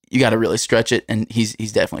 you got to really stretch it, and he's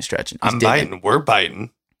definitely stretching. He's biting. We're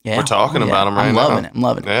biting. Yeah, we're talking about him right now. I'm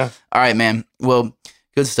loving it. Yeah. All right, man. Well,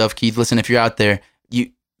 good stuff, Keith. Listen, if you're out there,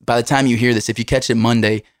 by the time you hear this, if you catch it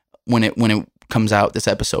Monday when it comes out, this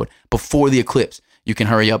episode before the eclipse, you can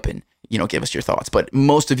hurry up and give us your thoughts. But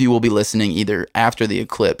most of you will be listening either after the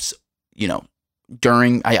eclipse,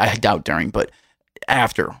 during. I doubt during, but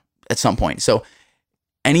after at some point. So,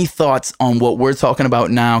 any thoughts on what we're talking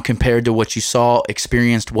about now compared to what you saw,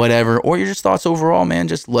 experienced, whatever, or your just thoughts overall, man?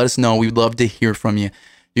 Just let us know. We'd love to hear from you.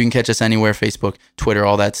 You can catch us anywhere, Facebook, Twitter,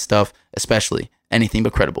 all that stuff, especially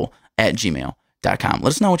anythingbutcredible@gmail.com. Let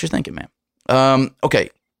us know what you're thinking, man. Okay,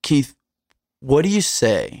 Keith, what do you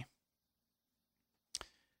say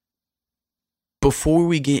before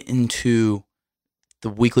we get into the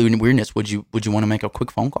weekly weirdness? Would you want to make a quick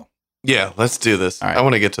phone call? Yeah, let's do this. Right. I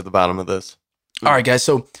want to get to the bottom of this. All right, guys.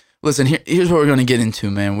 So listen, here's what we're going to get into,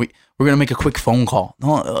 man. We're going to make a quick phone call.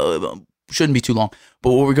 Shouldn't be too long.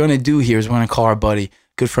 But what we're going to do here is we're going to call our buddy,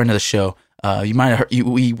 good friend of the show. You might have heard,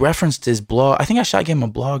 we referenced his blog. I think I gave him a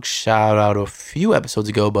blog shout out a few episodes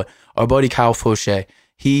ago, but our buddy Kyle Fauché,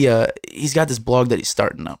 he's got this blog that he's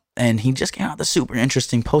starting up, and he just came out with a super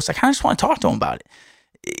interesting post. I kind of just want to talk to him about it.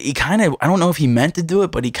 He kind of, I don't know if he meant to do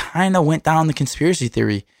it, but he kind of went down the conspiracy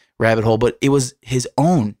theory rabbit hole, but it was his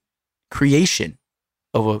own creation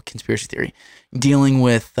of a conspiracy theory dealing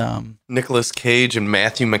with Nicolas Cage and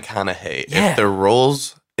Matthew McConaughey. Yeah. If their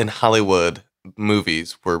roles in Hollywood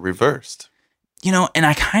movies were reversed. And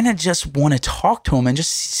I kind of just want to talk to him and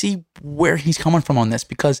just see where he's coming from on this,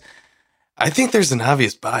 because I think there's an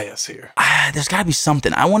obvious bias here. There's got to be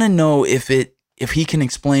something. I want to know if he can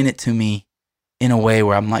explain it to me in a way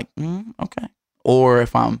where I'm like, okay, or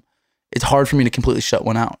if it's hard for me to completely shut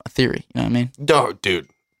one out, a theory. You know what I mean? No, dude,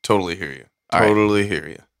 totally hear you. Totally hear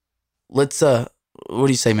you. Let's what do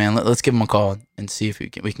you say, man? Let's give him a call and see if we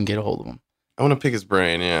can get a hold of him. I want to pick his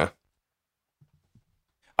brain. Yeah.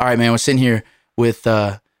 All right, man. We're sitting here with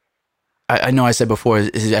I I know I said before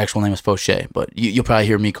his actual name is Fauché, but you'll probably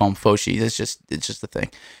hear me call him Fauci. It's just the thing.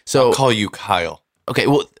 So I'll call you Kyle. Okay,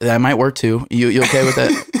 well that might work too. You okay with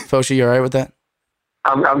that, Fauci? You all right with that?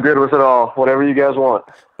 I'm good with it all. Whatever you guys want.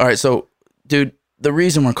 All right, so dude, the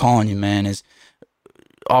reason we're calling you, man, is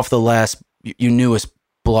off the last your newest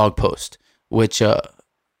blog post, which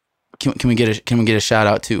can we get a shout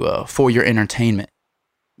out to For Your Entertainment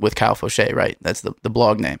with Kyle Fauché, right? That's the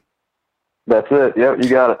blog name. That's it. Yep, you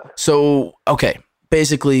got it. So, okay,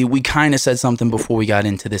 basically, we kind of said something before we got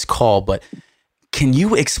into this call, but can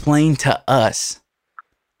you explain to us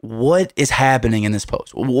what is happening in this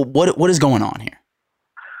post? What is going on here?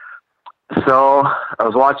 So, I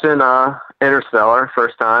was watching Interstellar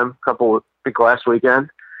first time, last weekend,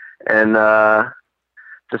 and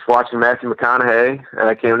just watching Matthew McConaughey, and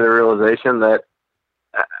I came to the realization that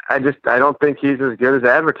I don't think he's as good as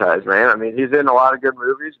advertised, man. I mean, he's in a lot of good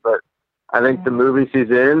movies, but I think the movies he's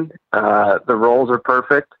in, the roles are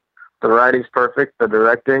perfect, the writing's perfect, the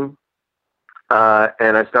directing,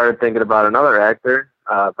 and I started thinking about another actor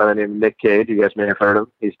by the name of Nick Cage. You guys may have heard him.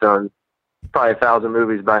 He's done probably 1,000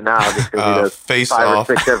 movies by now, just because he does Face 5 Off.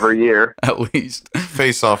 or 6 every year. At least.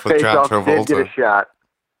 Face Off with Face John Off Travolta.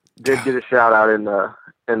 did get a shout out in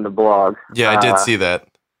the blog. Yeah, I did see that.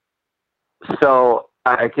 So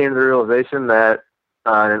I came to the realization that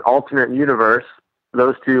in an alternate universe,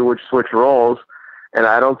 those two would switch roles, and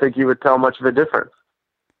I don't think you would tell much of a difference.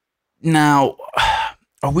 Now,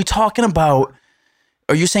 are we talking about?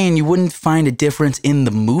 Are you saying you wouldn't find a difference in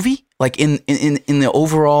the movie, like in the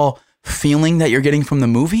overall feeling that you're getting from the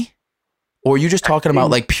movie, or are you just talking about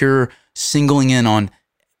like pure singling in on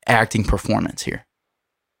acting performance here?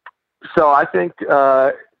 So I think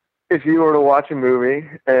if you were to watch a movie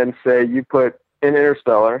and say you put in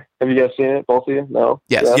Interstellar, have you guys seen it, both of you? No?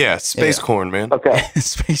 Yes. Yeah, Space Corn, man. Okay.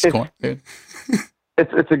 Space Corn, dude.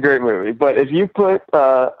 It's a great movie, but if you put,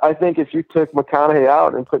 I think if you took McConaughey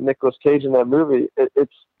out and put Nicolas Cage in that movie,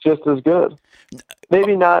 it's just as good.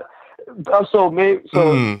 Maybe not. In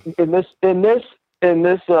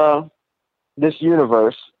this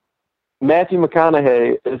universe, Matthew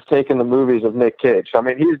McConaughey is taking the movies of Nick Cage. I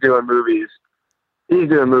mean, he's doing movies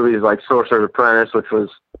like Sorcerer's Apprentice, which was,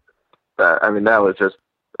 that was just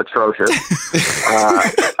atrocious.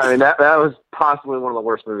 That was possibly one of the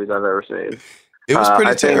worst movies I've ever seen. It was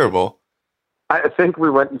pretty terrible. I think we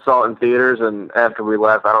went and saw it in theaters, and after we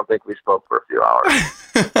left, I don't think we spoke for a few hours.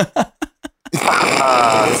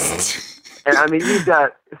 And I mean,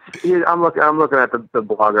 I'm looking at the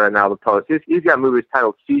blog right now, the post. He's got movies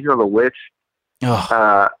titled Season of the Witch.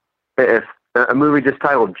 If a movie just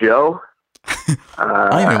titled Joe.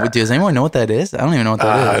 I don't even. Does anyone know what that is? I don't even know what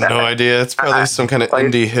that is. I have no idea. It's probably some kind of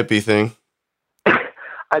indie hippie thing.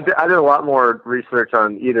 I did a lot more research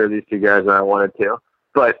on either of these two guys than I wanted to.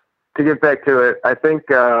 But to get back to it, I think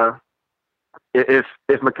if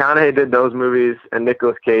McConaughey did those movies and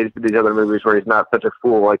Nicolas Cage did these other movies where he's not such a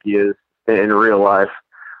fool like he is in real life,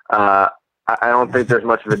 I don't think there's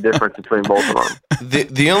much of a difference between both of them.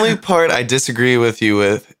 The only part I disagree with you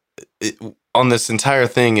with on this entire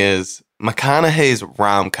thing is McConaughey's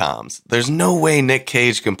rom-coms. There's no way Nick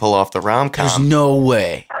Cage can pull off the rom-com. There's no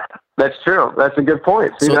way. That's true. That's a good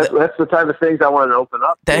point. See, that's the type of things I wanted to open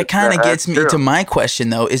up. That kind of gets me to my question,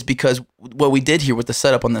 though, is because what we did here with the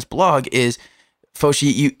setup on this blog is,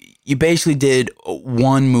 Fauci, you basically did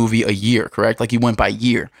one movie a year, correct? Like you went by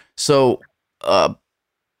year. So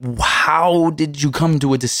how did you come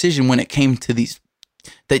to a decision when it came to these,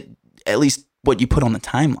 that at least what you put on the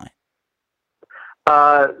timeline?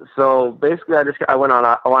 So basically I went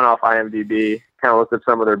off IMDb, kind of looked at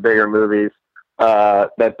some of their bigger movies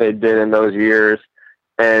that they did in those years,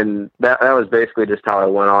 and that was basically just how I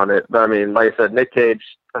went on it. But I mean, like I said, Nick Cage,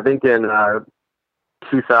 I think in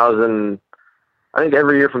 2000, I think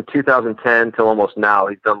every year from 2010 till almost now,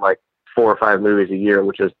 he's done like 4 or 5 movies a year,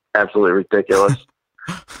 which is absolutely ridiculous.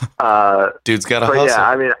 Dude's got a hustle. Yeah,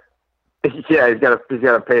 I mean, yeah, he's got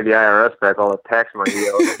to pay the IRS back all the tax money he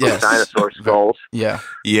owes for dinosaur skulls. Yeah.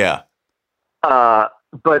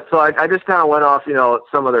 But so I just kind of went off,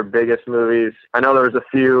 some of their biggest movies. I know there was a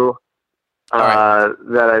few that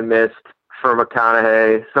I missed for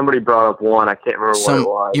McConaughey. Somebody brought up one. I can't remember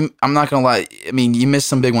what it was. I'm not gonna lie. I mean, you missed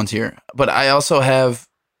some big ones here, but I also have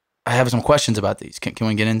some questions about these. Can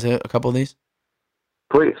we get into a couple of these?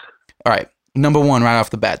 Please. All right. Number one, right off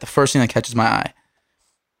the bat, the first thing that catches my eye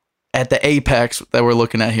at the apex that we're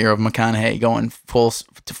looking at here of McConaughey going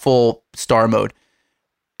full star mode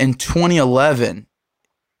in 2011.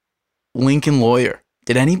 Lincoln Lawyer.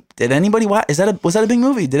 Did anybody watch? Was that a big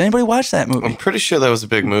movie? Did anybody watch that movie? I'm pretty sure that was a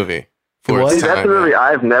big movie. for It was? its See, time. that's a movie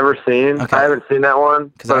I've never seen. Okay. I haven't seen that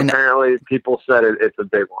one, 'Cause but I know- apparently people said it's a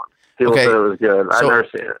big one. People Okay. said it was good. I've So- never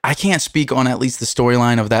seen it. I can't speak on at least the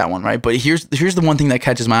storyline of that one, right? But here's the one thing that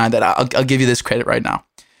catches my eye that I'll give you this credit right now.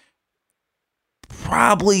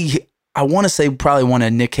 I want to say probably one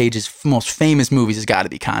of Nick Cage's most famous movies has got to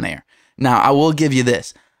be Con Air. Now, I will give you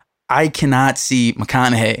this. I cannot see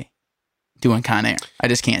McConaughey doing Con Air. I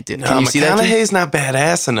just can't do it. No, Can you see that? Keith? McConaughey's not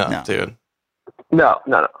badass enough, No. dude. No.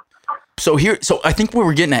 So I think what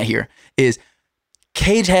we're getting at here is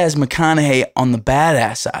Cage has McConaughey on the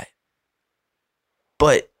badass side.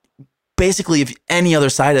 But basically, if any other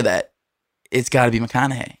side of that, it's got to be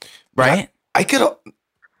McConaughey, right? I could,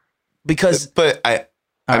 Because but I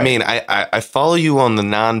All right. mean, I follow you on the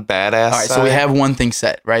non-badass all right, side. so we have one thing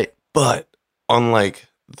set, right? But on like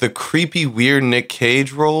the creepy, weird Nick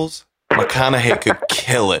Cage roles, McConaughey could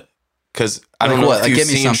kill it. Because I don't Like know what? if Like, you've give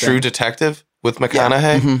me seen something. True Detective with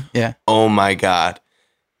McConaughey. Mhm, yeah. Oh my God.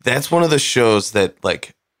 That's one of the shows that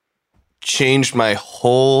like changed my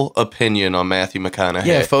whole opinion on Matthew McConaughey.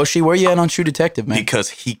 Yeah, Foshi, where you at on True Detective, man? Because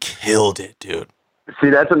he killed it, dude. See,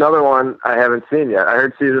 that's another one I haven't seen yet. I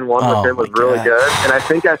heard season 1 Oh, with him was my really God. good, and I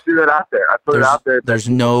think I threw that out there. I put it out there. There's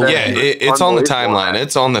no Yeah, Yeah, way. it's on the Unbelievable. timeline.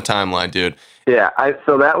 It's on the timeline, dude. Yeah,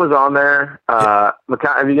 so that was on there.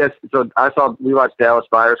 Have you guys? So we watched Dallas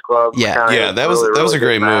Buyers Club. Yeah. McConaughey Yeah, that was really, that was a really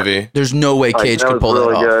great good in that. movie. There's no way Like, Cage that could was pull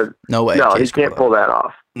really that off. good. No way. No, Cage he could can't pull that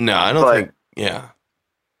off. No, I don't But- think. Yeah,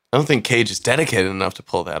 I don't think Cage is dedicated enough to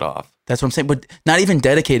pull that off. That's what I'm saying. But not even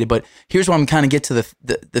dedicated. But here's where I'm kind of get to the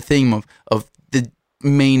theme of the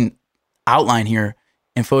main outline here.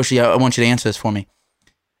 And Foshi, I want you to answer this for me.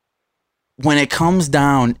 When it comes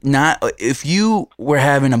down, if you were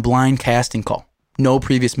having a blind casting call, no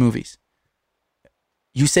previous movies,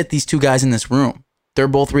 you set these two guys in this room. They're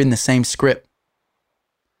both reading the same script.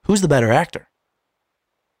 Who's the better actor?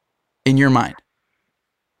 In your mind?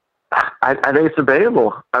 I think it's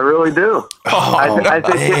debatable. I really do. Oh, I think man.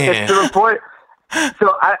 it's to the point.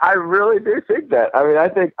 So I really do think that. I mean,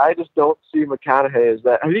 I just don't see McConaughey as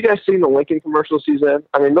that. Have you guys seen the Lincoln commercials he's in?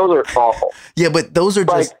 I mean, those are awful. Yeah, but those are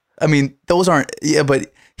Like- just, I mean, those aren't, yeah,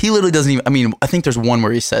 but he literally doesn't even, I mean, I think there's one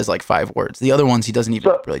where he says like 5 words. The other ones, he doesn't even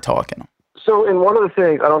So- really talk in them. So in one of the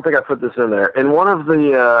things, I don't think I put this in there. In one of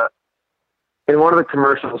the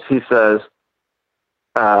commercials, he says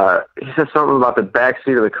something about the back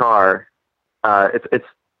seat of the car. It's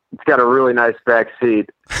got a really nice back seat,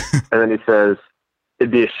 and then he says,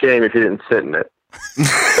 "It'd be a shame if you didn't sit in it."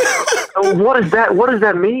 What is that? What does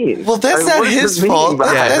that mean? Well, that's I mean, not what does his it mean fault.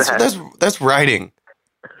 by Yeah, that? that's writing.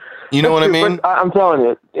 You know what I mean? But I'm telling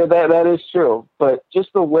you, that is true. But just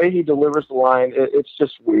the way he delivers the line, it's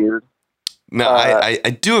just weird. No, I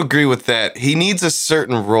do agree with that. He needs a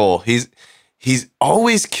certain role. He's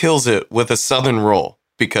always kills it with a southern role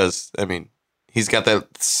because I mean he's got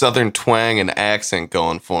that southern twang and accent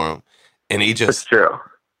going for him, and he It's just true.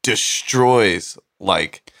 destroys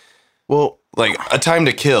like A Time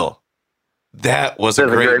to Kill. That was a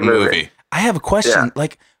That's a great great movie. movie. I have a question.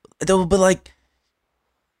 Yeah.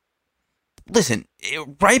 Listen,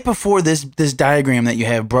 right before this diagram that you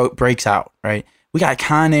have breaks out, right? We got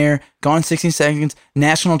Con Air, Gone 60 Seconds,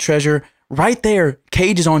 National Treasure. Right there,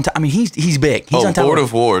 Cage is on top. I mean, he's big. He's on top. Lord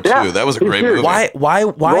of War too. Yeah, That was a he's great huge. movie. Why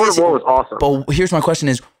Lord is of it? War was awesome. But here's my question: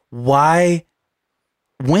 is why?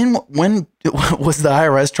 When was the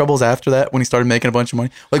IRS troubles after that? When he started making a bunch of money,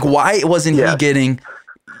 like why wasn't he Yeah. getting?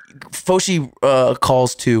 Foshi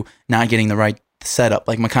calls to not getting the right setup,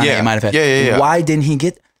 like McConaughey Yeah. might have had. Yeah. Why didn't he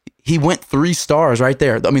get? He went 3 stars right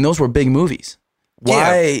there. I mean, those were big movies.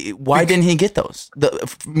 Why didn't he get those?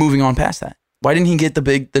 Moving on past that, why didn't he get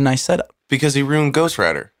the nice setup? Because he ruined Ghost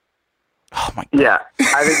Rider. Oh my god, Yeah,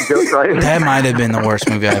 I think Ghost Rider. that might have been the worst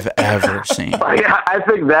movie I've ever seen. Yeah, I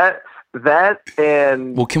think that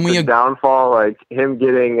and Well, can we the downfall, like him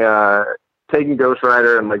getting taking Ghost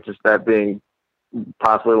Rider and like just that being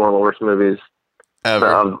possibly one of the worst movies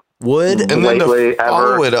Ever. Would and then lately to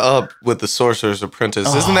follow ever. it up with The Sorcerer's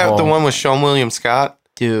Apprentice. Isn't that the one with Sean William Scott?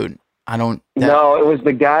 dude, I don't. No, it was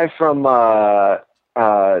the guy from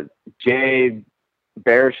Jay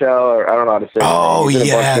Baruchel, or I don't know how to say. Oh, his name.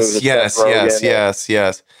 He's in a bunch of movies with yes. Seth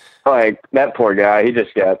Rogen. Like that poor guy, he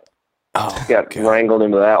just got God. wrangled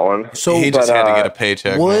into that one. So He just had to get a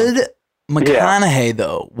paycheck. man. would McConaughey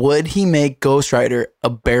though? Would he make Ghost Rider a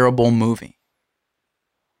bearable movie?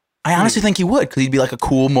 I honestly think he would, because he'd be like a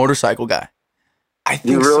cool motorcycle guy. I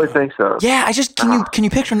think You really so. think so? Yeah, I just can you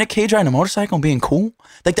picture Nick Cage riding a motorcycle and being cool?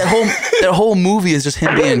 Like that whole movie is just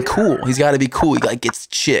him being cool. He's got to be cool. He like gets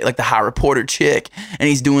chick, like the hot reporter chick, and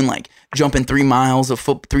he's doing like jumping 3 miles of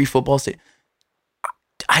 3 football stadiums.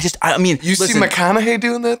 I mean, You see listen, McConaughey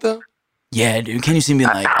doing that though? Yeah, dude. Can you see me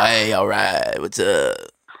like, hey, all right, what's up?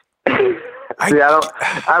 See,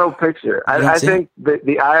 I don't picture. I think the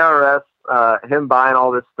IRS, him buying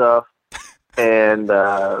all this stuff, and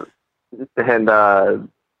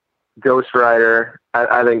Ghost Rider.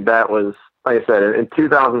 I think that was, like I said, in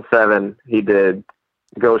 2007 he did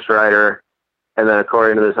Ghost Rider, and then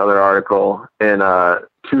according to this other article, in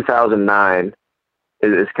 2009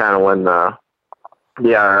 is kind of when the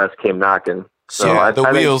IRS came knocking. So yeah, the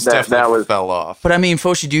wheels definitely fell off. But I mean,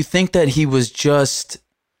 Foshi, do you think that he was just?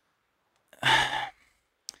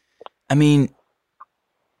 I mean,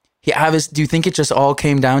 do you think it just all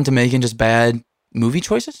came down to making just bad movie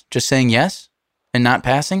choices, just saying yes and not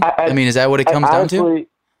passing? I mean, is that what it comes down to?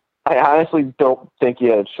 I honestly don't think he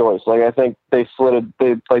had a choice. Like, I think he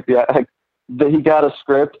got a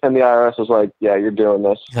script, and the IRS was like, "Yeah, you're doing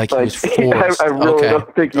this." Like he was forced. I really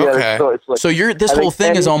don't think he had a choice. Like, so this whole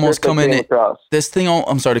thing is almost coming. This thing.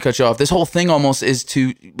 I'm sorry to cut you off. This whole thing almost is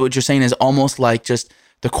to what you're saying is almost like just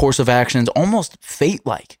the course of actions, almost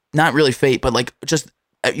fate-like. Not really fate, but like just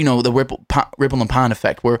the ripple and pond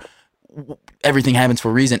effect, where everything happens for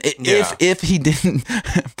a reason. If he didn't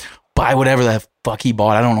buy whatever the fuck he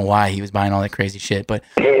bought, I don't know why he was buying all that crazy shit, but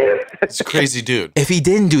it's a crazy dude. If he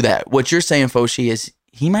didn't do that, what you're saying, Foshi, is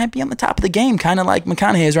he might be on the top of the game, kind of like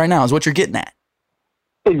McConaughey is right now, is what you're getting at.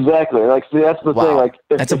 Exactly. Like, see, that's the thing. Like,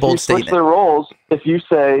 that's a bold statement. Switch their roles. If you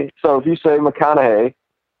say McConaughey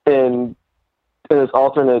in this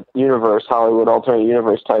alternate universe, Hollywood alternate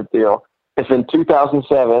universe type deal, if in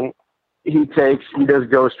 2007 he does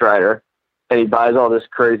Ghost Rider and he buys all this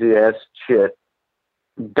crazy ass shit,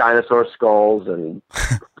 dinosaur skulls and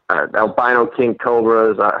albino king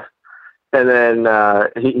cobras, and then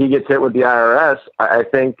he gets hit with the IRS, I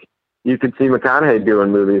think you could see McConaughey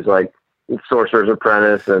doing movies like Sorcerer's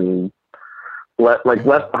Apprentice and Left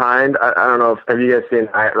Behind. I don't know have you guys seen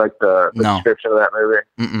the description of that movie?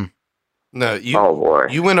 Mm-mm. No, oh boy,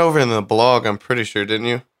 you went over in the blog, I'm pretty sure, didn't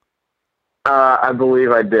you? I believe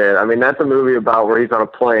I did. I mean, that's a movie about where he's on a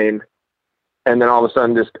plane, and then all of a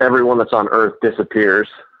sudden, just everyone that's on Earth disappears.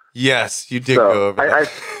 Yes, you did go over that.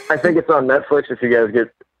 I think it's on Netflix. If you guys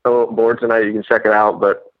get a little bored tonight, you can check it out.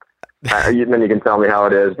 But then you can tell me how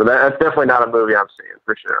it is. But that's definitely not a movie I'm seeing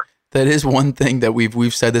for sure. That is one thing that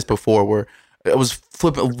we've said this before, where I was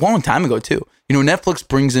flipping a long time ago too. Netflix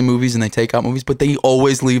brings in movies and they take out movies, but they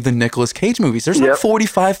always leave the Nicolas Cage movies. There's like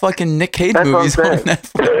 45 fucking Nick Cage movies on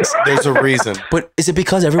Netflix. There's a reason. But is it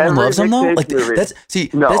because everyone loves them though? Like that's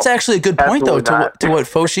actually a good point though to what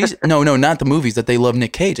Foshi's. No, not the movies that they love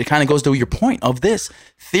Nick Cage. It kind of goes to your point of this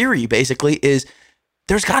theory. Basically, is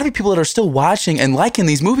there's got to be people that are still watching and liking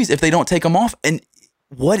these movies if they don't take them off. And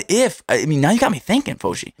what if? I mean, now you got me thinking,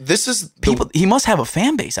 Foshi. This is people. He must have a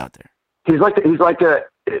fan base out there. He's like a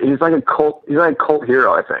cult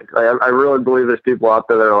hero. I think. I really believe there's people out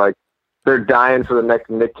there that are like, they're dying for the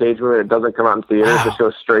next Nick Cage movie. It doesn't come out in theaters. It just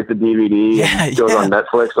goes straight to DVD. And goes on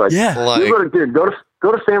Netflix. Like,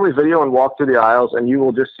 go to Family Video and walk through the aisles, and you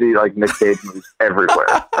will just see like Nick Cage movies everywhere.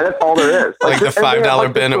 And that's all there is. Like the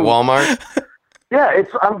 $5 bin at Walmart. Yeah,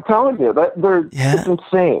 I'm telling you it's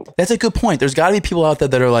insane. That's a good point. There's got to be people out there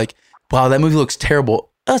that are like, wow, that movie looks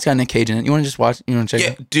terrible. Oh, it's got Nick Cage in it. You want to just watch? You want to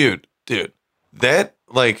check it? Dude, that,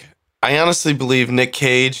 like, I honestly believe Nick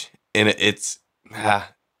Cage and it's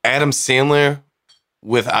Adam Sandler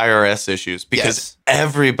with IRS issues, because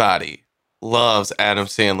everybody loves Adam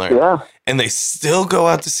Sandler. Yeah. And they still go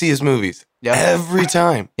out to see his movies every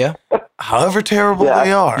time. Yeah. However terrible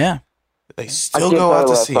they are. Yeah. They still go out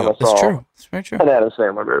to see him. That's true. It's very true. An Adam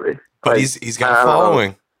Sandler movie. But he's got a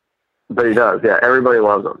following. But he does. Yeah. Everybody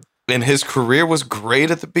loves him. And his career was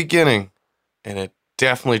great at the beginning, and it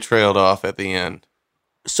definitely trailed off at the end.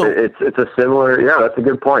 So it's a similar, that's a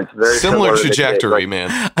good point. It's very similar trajectory, man.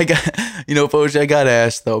 Foshi, I got to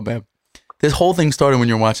ask though, man. This whole thing started when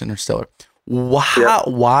you're watching Interstellar.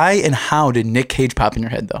 Why and how did Nick Cage pop in your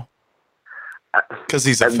head though? Because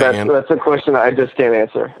he's a fan. That's a question I just can't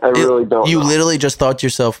answer. I really don't. You literally just thought to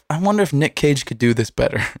yourself, I wonder if Nick Cage could do this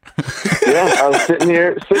better. I was sitting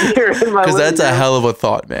here in my. Because that's a hell of a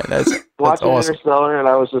thought, man. That's watching awesome. Interstellar, and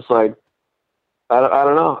I was just like, I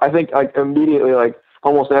don't know. I think like immediately, like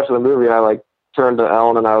almost after the movie, I like turned to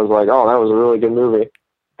Ellen and I was like, oh, that was a really good movie.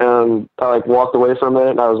 And I like walked away for a minute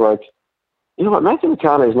and I was like, you know what, Matthew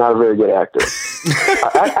McConaughey is not a very good actor.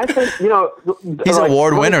 I think, he's an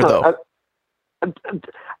award winner though.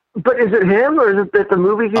 But is it him or is it the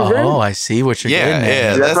movies he's in? Oh, I see what you're getting at.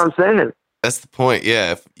 Yeah, that's what I'm saying. That's the point.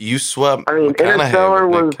 Yeah, if you swept Interstellar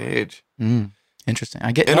with was Nick Cage. Interesting.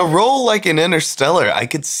 I get in a role like in Interstellar, I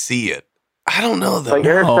could see it. I don't know though. Like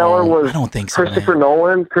Interstellar was I don't think so, Christopher man.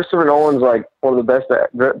 Nolan. Christopher Nolan's like one of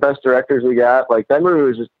the best directors we got. Like that movie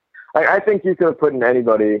was just. I think you could have put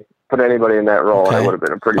anybody in that role, and it would have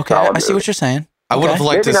been a pretty solid. I see what you're saying. I would have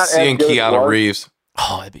liked Maybe to not see as good as Keanu was. Reeves.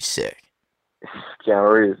 Oh, that'd be sick.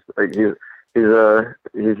 Keanu Reeves, like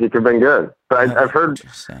he could have been good. But I've heard.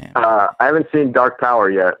 I haven't seen Dark Tower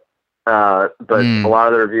yet, but a lot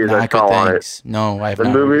of the reviews I saw on it. No, I have the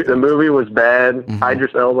not. movie. The movie was bad. Mm-hmm.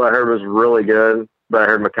 Idris Elba, I heard, was really good, but I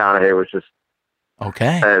heard McConaughey was just.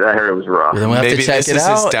 Okay. I heard it was rough. Well, then we'll have Maybe to check this it is his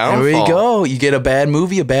out. downfall. There we go. You get a bad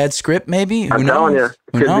movie, a bad script, maybe. I'm telling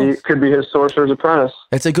you, could be his Sorcerer's Apprentice.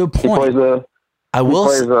 That's a good He point. plays I will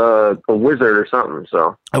a wizard or something.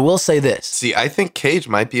 So I will say this. See, I think Cage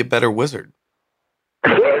might be a better wizard.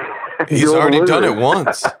 He's You're a already done wizard. it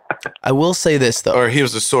once. I will say this though. Or he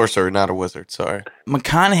was a sorcerer, not a wizard. Sorry.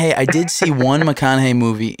 McConaughey, I did see one McConaughey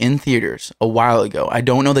movie in theaters a while ago. I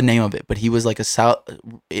don't know the name of it, but he was like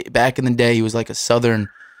back in the day, he was like a Southern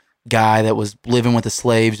guy that was living with the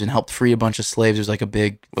slaves and helped free a bunch of slaves. It was like a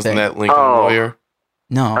big Wasn't thing. that Lincoln Oh. Lawyer?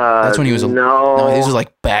 No, that's when he was no. this was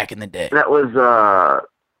like back in the day. That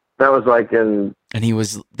was like in. And he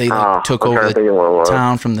was they like, took I'm over trying to the think of what it was.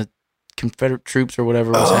 town from the Confederate troops or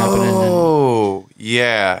whatever was happening. And Oh,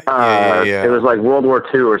 yeah. It was like World War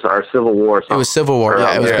II or Civil War. Or something. it was Civil War.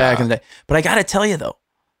 Yeah, it was Yeah. back in the day. But I got to tell you though,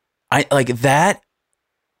 I like that.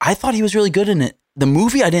 I thought he was really good in it. The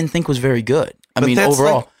movie I didn't think was very good. I But mean, that's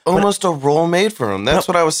overall, like almost a role made for him. That's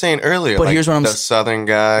what I was saying earlier. but like here's what I'm the s- Southern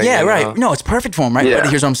guy. yeah, you right. know? No, it's perfect for him, right? Yeah. But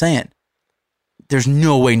here's what I'm saying. There's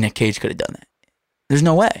no way Nick Cage could have done that. There's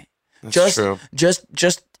no way. That's true.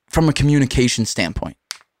 Just from a communication standpoint,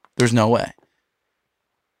 there's no way.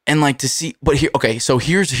 And like to see, but here, okay. So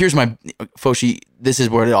here's my Foshi. This is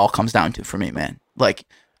where it all comes down to for me, man. Like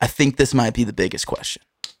I think this might be the biggest question.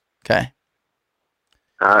 Okay,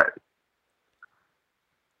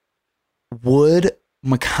 would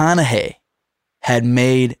McConaughey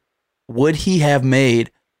would he have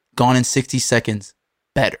made Gone in 60 Seconds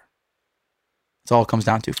better? That's all it comes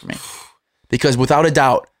down to for me. Because without a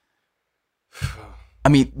doubt, I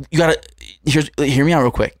mean, you gotta hear me out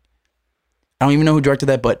real quick. I don't even know who directed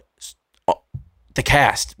that, but the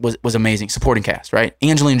cast was amazing. Supporting cast, right?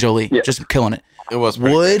 Angelina Jolie, just killing it. It was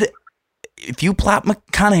pretty good. If you plop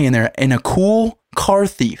McConaughey in there in a cool car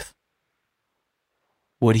thief,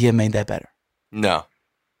 would he have made that better? No.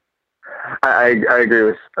 I agree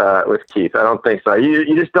with Keith. I don't think so.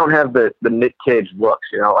 You just don't have the Nick Cage looks.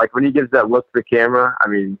 You know, like when he gives that look to the camera. I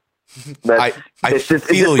mean, it's just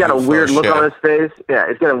got a weird look on his face. Yeah,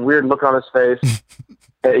 it's got a weird look on his face.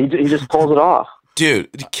 He just pulls it off.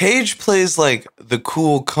 Dude, Cage plays like the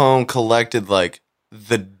cool, calm, collected, like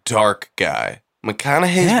the dark guy.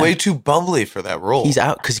 McConaughey's way too bubbly for that role. He's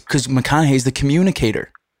out because McConaughey's the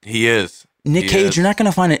communicator. He is. Nick Cage, you're not going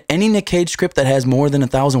to find any Nick Cage script that has more than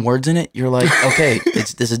 1,000 words in it. You're like, okay,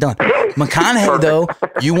 this is done. McConaughey, though,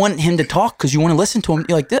 you want him to talk because you want to listen to him.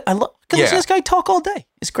 You're like, I can listen to this guy talk all day.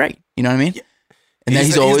 It's great. You know what I mean? And then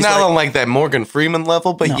he's always not like, on like that Morgan Freeman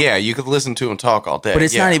level, but No. yeah, you could listen to him talk all day. but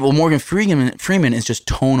it's not even. Well, Morgan Freeman is just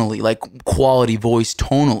tonally, like quality voice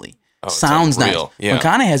tonally. Sounds nice. real, yeah.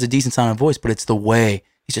 McConaughey has a decent sound of voice, but it's the way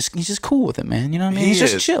he's just cool with it, man. You know what I mean? He's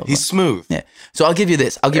just chill. He's smooth. Yeah. So I'll give you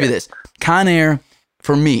this. Con Air,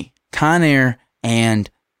 for me, Con Air and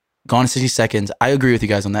Gone in 60 Seconds, I agree with you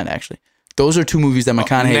guys on that, actually. Those are two movies that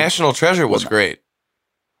McConaughey... National Treasure was great.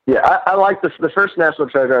 Yeah, I like the first National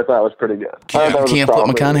Treasure. I thought was pretty good. Can't put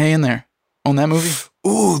McConaughey in there on that movie?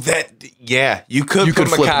 Ooh, you could put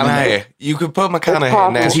flip him in there. McConaughey. You could put McConaughey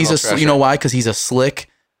in Because National he's Treasure. you know why? Because he's a slick.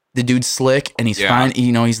 The dude's slick, and he's fine.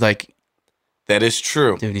 You know, he's like... That is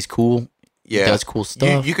true. Dude, he's cool. Yeah. He does cool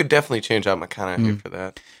stuff. You could definitely change out McConaughey for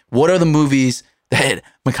that. What are the movies that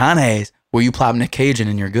McConaughey's where you plop Nick Cage in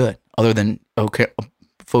and you're good? Other than, okay,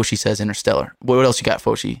 Foshi says Interstellar. What else you got,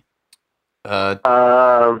 Foshi?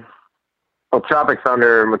 Well, Tropic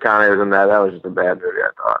Thunder, McConaughey was in that. That was just a bad movie, I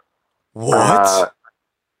thought. What?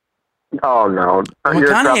 Oh no, you're a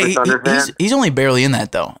Tropic Thunder fan? He's only barely in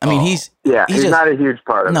that though. I mean, he's he's not a huge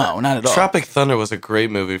part of it. no, not at all. Tropic Thunder was a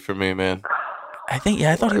great movie for me, man. I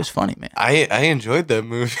thought he was funny, man. I enjoyed that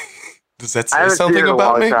movie. Does that I say haven't something seen it in a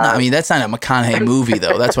about long me? time. No, I mean, that's not a McConaughey movie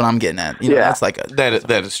though. That's what I'm getting at. You know, that's like a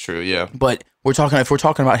That is true, yeah. But if we're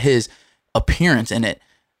talking about his appearance in it,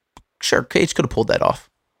 sure, Cage could have pulled that off.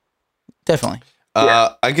 Definitely.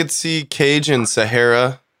 I could see Cage and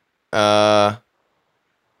Sahara.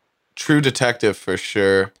 True Detective for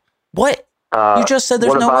sure. What? You just said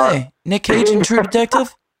there's what no about- way. Nick Cage and True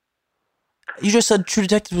Detective? You just said True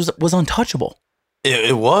Detective was untouchable.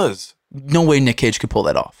 It was. No way Nick Cage could pull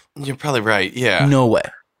that off. You're probably right, yeah. No way.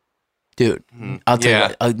 Dude, I'll tell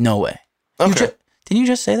you what, no way. Okay. Didn't you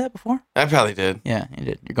just say that before? I probably did. Yeah, you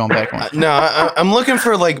did. You're going back one. No, I'm looking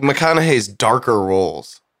for like McConaughey's darker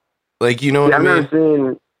roles. Like, you know what I mean? I've never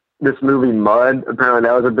seen this movie Mud. Apparently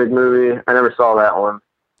that was a big movie. I never saw that one.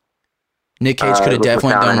 Nick Cage could have with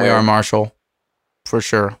definitely done We McConaughey. Are Marshall. For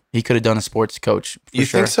sure. He could have done a sports coach. For You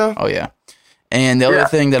sure. think so? Oh, yeah. And the other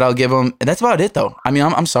thing that I'll give him, and that's about it, though. I mean,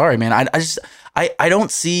 I'm sorry, man. I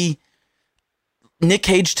don't see Nick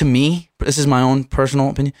Cage to me. This is my own personal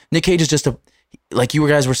opinion. Nick Cage is just like you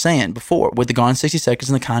guys were saying before, with the Gone in 60 Seconds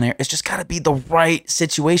and the Con Air. It's just got to be the right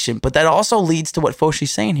situation. But that also leads to what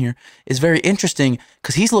Foshi's saying here is very interesting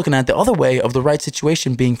because he's looking at the other way of the right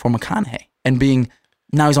situation being for McConaughey and being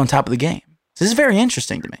now he's on top of the game. So this is very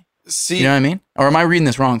interesting to me. See, You know what I mean? Or am I reading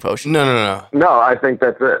this wrong, Foshi? no. No, I think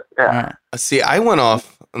that's it. Yeah. All right. See, I went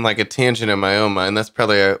off on like a tangent in my own mind. That's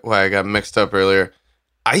probably why I got mixed up earlier.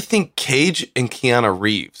 I think Cage and Keanu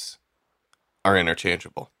Reeves are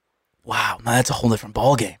interchangeable. Wow, now that's a whole different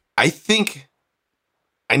ballgame. I think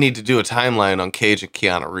I need to do a timeline on Cage and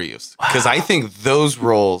Keanu Reeves because I think those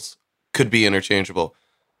roles could be interchangeable.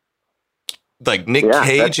 Like Nick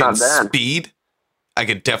Cage that's and not bad. Speed, I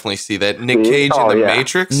could definitely see that. Nick Speed? Cage Oh, in The yeah.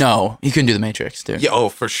 Matrix. No, he couldn't do the Matrix, dude. Yeah, oh,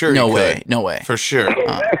 for sure. No he way. could. No way. For sure.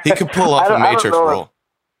 He could pull off I a don't Matrix know. role.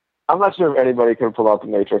 I'm not sure if anybody can pull out the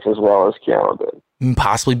Matrix as well as Keanu did.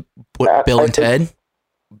 Possibly I Bill and think- Ted.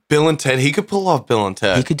 Bill and Ted, he could pull off Bill and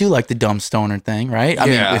Ted. He could do like the dumb stoner thing, right? I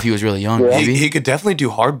Yeah. mean, if he was really young, Yeah. maybe. He could definitely do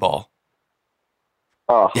Hardball.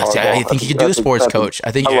 Oh, Yes, Hardball. I think he could do a sports coach.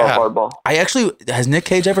 I think. I Yeah. love Hardball. I actually has Nick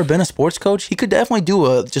Cage ever been a sports coach? He could definitely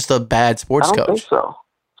do just a bad I sports don't think coach. so.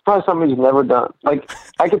 It's probably something he's never done. Like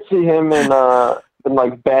I could see him in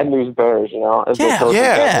like Bad News Bears, you know? As the Yeah, coach of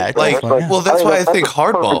yeah, Bad News like- Bears. well, that's why I think that's a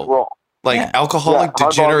perfect Hardball. role. Like Yeah. alcoholic, Yeah, Hardball,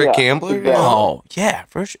 degenerate yeah. gambler. Exactly. Oh yeah,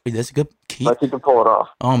 for sure. That's a good key. Like he could pull it off.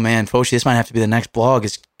 Oh man, Foshi, this might have to be the next blog.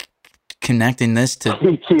 Is connecting this to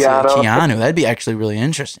Keanu. Keanu. That'd be actually really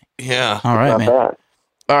interesting. Yeah. All right, Not man. bad.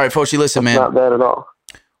 All right, Foshi, listen, man. Not bad at all.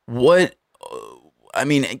 What? I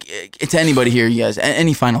mean, to anybody here, you guys.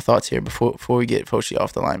 Any final thoughts here before we get Foshi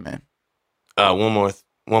off the line, man?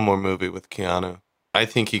 One more movie with Keanu. I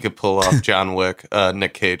think he could pull off John Wick.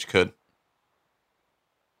 Nick Cage could.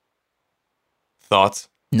 Thoughts?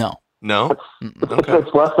 No, No. Okay.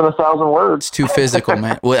 It's less than 1,000 words. it's too physical,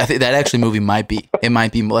 man. Well, I think that actually movie might be. It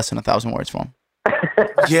might be less than 1,000 words for him.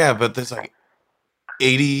 Yeah, but there's like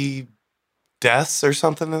 80 deaths or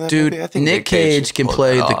something in that Dude, movie. I think Nick Cage can pull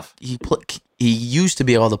play that the. off. He used to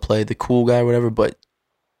be able to play the cool guy, or whatever. But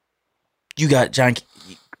you got John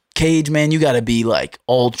Cage, man. You got to be like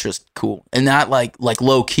ultra cool and not like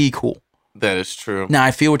low key cool. That is true. Now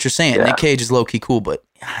I feel what you're saying. Yeah. Nick Cage is low key cool, but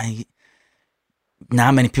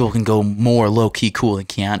not many people can go more low key cool than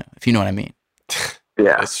Keanu. If you know what I mean,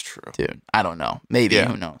 Yeah. That's true. dude. I don't know. Maybe Yeah.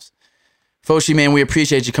 who knows? Foshi, man, we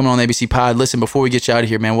appreciate you coming on the ABC Pod. Listen, before we get you out of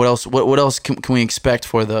here, man, what else? What else can we expect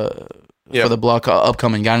for the block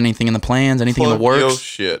upcoming? Got anything in the plans? Anything in the Plug your works?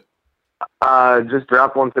 shit. Just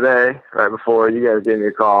dropped one today, right before you guys gave me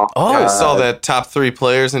a call. Oh, I saw that top 3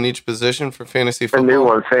 players in each position for fantasy A football. new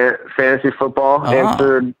one, fantasy football. Ah.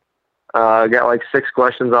 Answered. Got like 6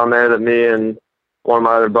 questions on there that me and one of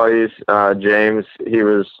my other buddies, James, he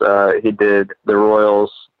did the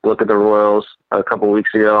Royals. Look at the Royals a couple weeks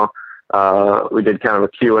ago. We did kind of a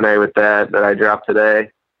Q&A with that I dropped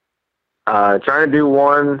today. Trying to do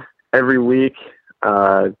one every week.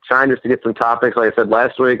 Trying just to get some topics. Like I said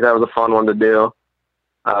last week, that was a fun one to do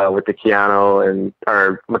with the Keanu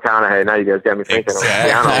or McConaughey. Now you guys got me thinking of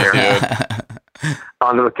Keanu here.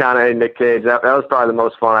 On the McConaughey, Nick Cage. That was probably the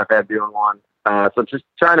most fun I've had doing one. So just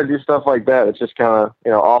trying to do stuff like that. It's just kind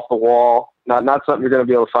of, off the wall. Not something you're going to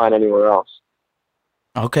be able to find anywhere else.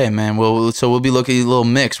 Okay, man. Well, so we'll be looking at a little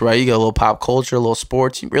mix, right? You got a little pop culture, a little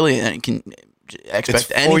sports. You really can expect It's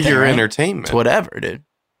for anything, your right? entertainment. It's whatever, dude.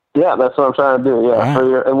 Yeah, that's what I'm trying to do. Yeah,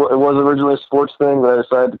 Right. it was originally a sports thing, but I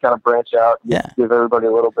decided to kind of branch out, Yeah. give everybody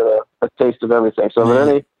a little bit of a taste of everything. So, Yeah.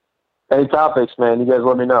 but any topics, man, you guys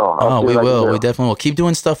let me know. I'll see We what I can will. do. We definitely will. Keep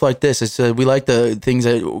doing stuff like this. It's we like the things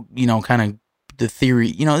that kind of the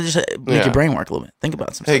theory. Just make Yeah. your brain work a little bit. Think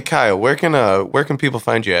about some. Hey, Kyle, where can people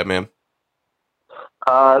find you at, man?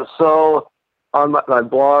 So on my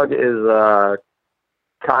blog is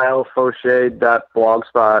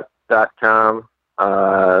kylefauché.blogspot.com.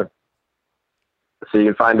 So you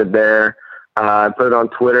can find it there. I put it on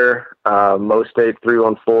Twitter.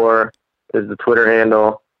 Mostate314 is the Twitter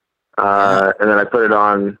handle. And then I put it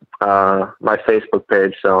on my Facebook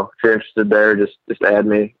page. So if you're interested there, just add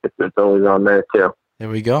me. It's always on there too. There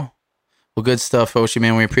we go. Well, good stuff, Foshi,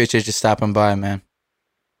 man. We appreciate you stopping by, man.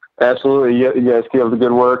 Absolutely. You guys keep up the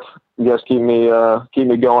good work. You guys keep me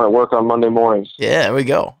going at work on Monday mornings. Yeah, there we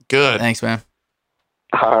go. Good. Thanks, man.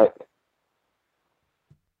 All right.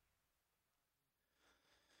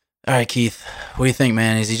 All right, Keith. What do you think,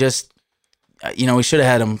 man? Is he just, we should have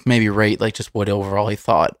had him maybe rate like just what overall he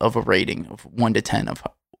thought of a rating of 1 to 10 of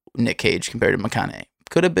Nick Cage compared to McConaughey.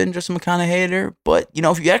 Could have been just a McConaughey hater, but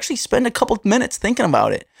if you actually spend a couple minutes thinking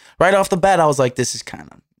about it, right off the bat, I was like, this is kind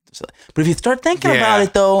of. But if you start thinking about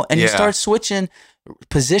it though, and you start switching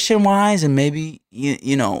position wise, and maybe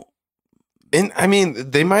And I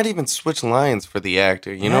mean, they might even switch lines for the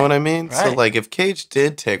actor. You know what I mean? Right. So, like, if Cage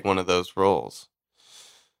did take one of those roles,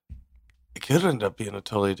 it could end up being a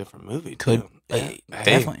totally different movie. Could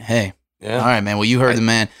definitely. Hey. Yeah. All right, man. Well, you heard the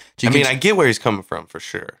man. I get where he's coming from for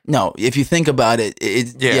sure. No, if you think about it,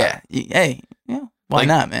 Hey, why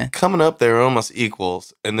not, man? Coming up, they were almost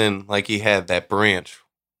equals, and then like he had that branch.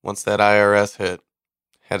 Once that IRS hit,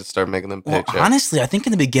 had to start making them paychecks. Well, honestly, I think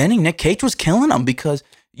in the beginning, Nick Cage was killing him because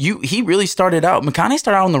he really started out. McConaughey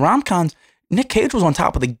started out in the rom-coms. Nick Cage was on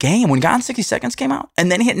top of the game when Gone in 60 Seconds came out,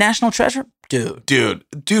 and then he hit National Treasure. Dude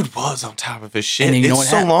was on top of his shit. And it's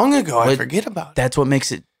so long ago, I forget about it. That's what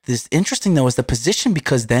makes it this interesting, though, is the position,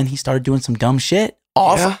 because then he started doing some dumb shit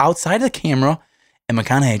outside of the camera, and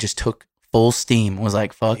McConaughey just took full steam. Was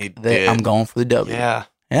like, "Fuck that, I'm going for the W." Yeah.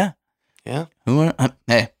 Who would have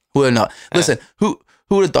thought? Listen, who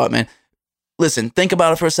would have thought, man? Listen, think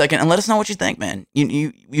about it for a second and let us know what you think, man.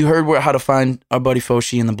 You heard how to find our buddy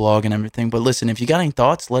Foshi in the blog and everything. But listen, if you got any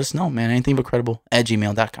thoughts, let us know, man.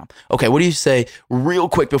 Anythingbutcredible@gmail.com. Okay, what do you say real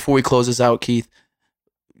quick before we close this out, Keith?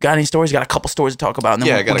 Got any stories? Got a couple stories to talk about, and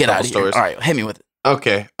then we'll get out of here. All right, hit me with it.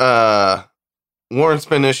 Okay. Warrant's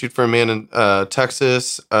been issued for a man in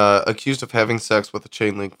Texas accused of having sex with a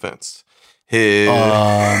chain link fence. Wait.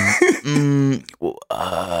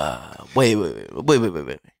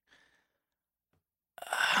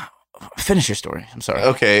 Finish your story. I'm sorry.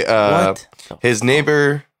 Okay. What? His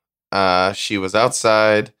neighbor, she was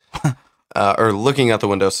outside, or looking out the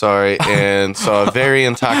window, and saw a very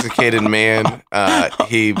intoxicated man.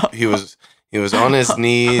 He was on his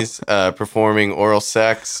knees, performing oral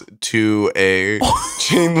sex to a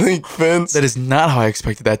chain link fence. That is not how I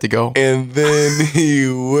expected that to go. And then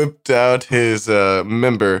he whipped out his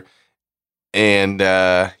member and,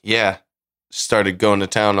 started going to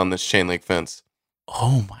town on this chain link fence.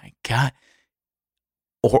 Oh my God.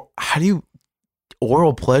 Or how do you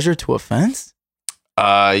oral pleasure to a fence?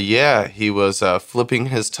 He was flipping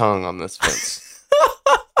his tongue on this fence.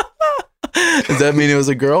 Does that mean it was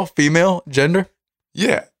a girl, female, gender?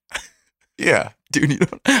 Yeah. Dude,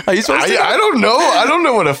 are you supposed to? I don't know. I don't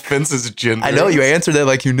know what a fence's gender. I know you answered that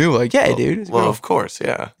like you knew. Like, yeah, dude. Well, of course,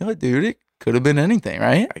 yeah. Dude, it could have been anything,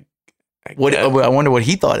 right? I wonder what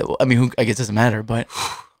he thought it was. I mean, I guess it doesn't matter, but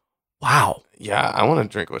wow. Yeah, I want to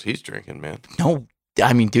drink what he's drinking, man. No,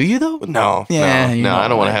 I mean, do you though? No. Yeah, no, I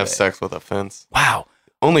don't want to have sex with a fence. Wow.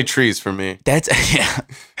 Only trees for me. That's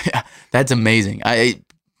that's amazing.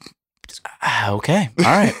 Okay. All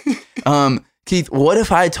right. Keith, what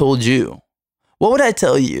if I told you? What would I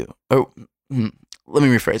tell you? Or let me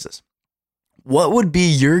rephrase this. What would be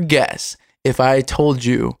your guess if I told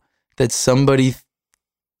you that somebody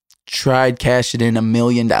tried cashing in $1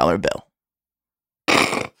 million bill?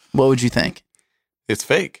 What would you think? It's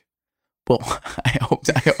fake. Well, I hope.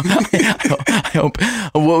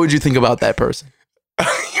 What would you think about that person?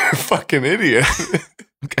 You're a fucking idiot.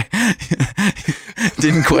 Okay.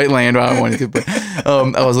 Didn't quite land where I wanted to, but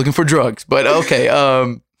I was looking for drugs. But okay.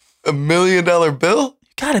 $1 million bill?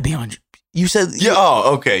 You gotta be on. You said. Yeah.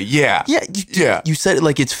 Oh, okay. Yeah. Yeah. You said it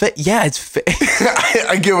like it's fake. Yeah, it's fake.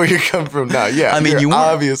 I get where you're coming from now. Yeah. I mean, you weren't,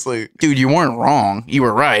 obviously. Dude, you weren't wrong. You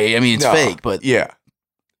were right. I mean, it's fake, but. Yeah.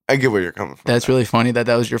 I get where you're coming from. That's really funny that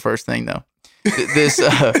was your first thing, though.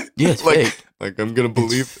 It's fake. Like, I'm going to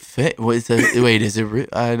believe it. Wait, is it real?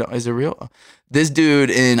 Is it real? This dude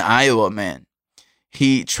in Iowa, man,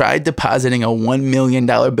 he tried depositing a $1 million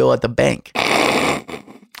bill at the bank.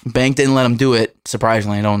 Bank didn't let him do it.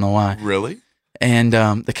 Surprisingly, I don't know why. Really? And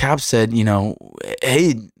the cops said,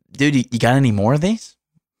 hey, dude, you got any more of these?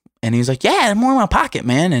 And he was like, yeah, more in my pocket,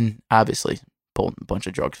 man. And obviously, pulled a bunch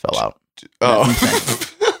of drugs, fell out. Oh.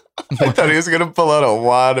 I thought he was going to pull out a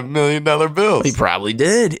wad of $1 million bills. He probably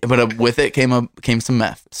did. But with it came some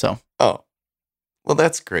meth. So. Oh. Well,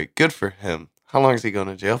 that's great. Good for him. How long is he going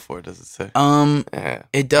to jail for, does it say?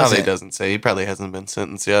 It doesn't. Probably doesn't say. He probably hasn't been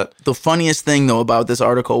sentenced yet. The funniest thing, though, about this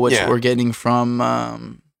article, which we're getting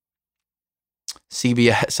from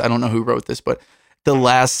CBS, I don't know who wrote this, but the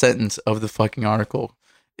last sentence of the fucking article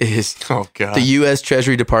is, oh, God. The U.S.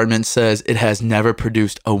 Treasury Department says it has never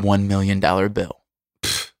produced a $1 million bill.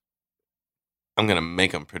 I'm gonna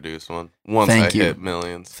make them produce one once Thank I you. hit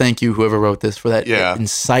millions. Thank you, whoever wrote this, for that Yeah.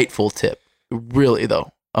 insightful tip. Really,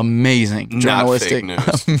 though, amazing Not journalistic, fake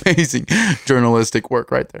news. amazing journalistic work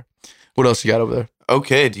right there. What else you got over there?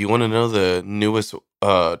 Okay, do you want to know the newest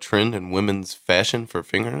trend in women's fashion for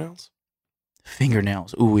fingernails?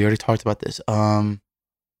 Fingernails. Ooh, we already talked about this.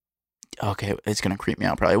 Okay, it's gonna creep me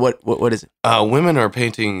out probably. What is it? Women are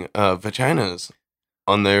painting vaginas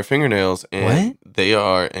on their fingernails, and they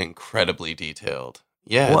are incredibly detailed.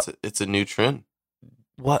 Yeah, What? it's a new trend.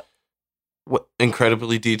 What?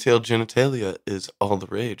 Incredibly detailed genitalia is all the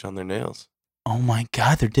rage on their nails. Oh my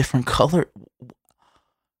God, they're different color.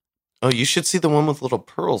 Oh, you should see the one with little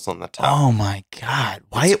pearls on the top. Oh my God!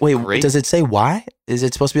 Why? It's Wait, great. does it say why? Is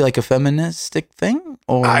it supposed to be like a feministic thing?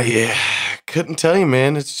 Or I couldn't tell you,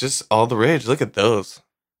 man. It's just all the rage. Look at those.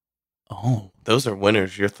 oh Those are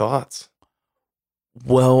winners. Your thoughts?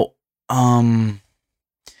 well,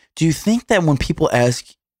 do you think that when people ask,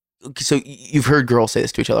 so you've heard girls say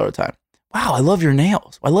this to each other all the time? Wow, I love your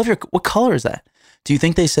nails. I love your. What color is that? Do you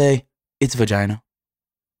think they say it's vagina?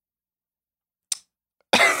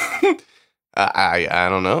 I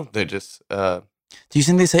don't know. They just Do you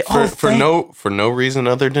think they say for no reason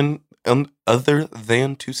other than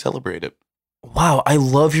to celebrate it. Wow, I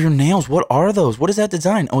love your nails. What are those? What is that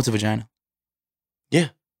design? Oh, it's a vagina. Yeah.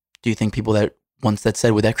 Do you think people that once that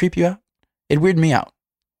said, would that creep you out? It weirded me out.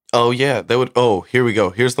 Oh yeah, that would. Oh, here we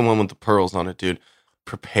go. Here's the one with the pearls on it, dude.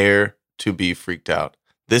 Prepare to be freaked out.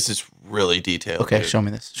 This is really detailed. Okay, dude. show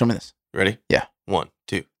me this. Show me this. Ready? Yeah. 1,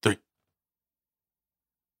 2, 3.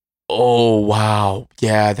 Oh wow,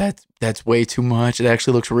 yeah, that's way too much. It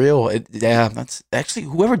actually looks real. That's actually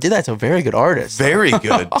whoever did that's a very good artist. Very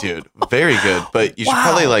good, dude. Very good. But you should Wow.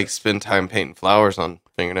 probably like spend time painting flowers on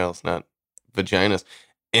fingernails, not vaginas.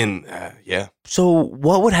 And yeah. So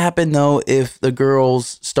what would happen though if the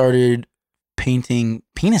girls started painting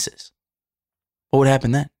penises? What would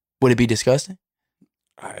happen then? Would it be disgusting?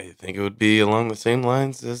 I think it would be along the same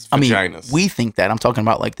lines as I mean, vaginas. we think that. I'm talking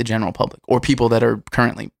about like the general public or people that are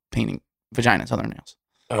currently painting vaginas on their nails.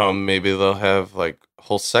 Maybe they'll have like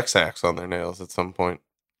whole sex acts on their nails at some point.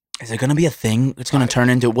 Is it going to be a thing? It's going to turn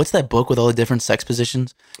into what's that book with all the different sex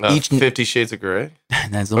positions? 50 Shades of Grey?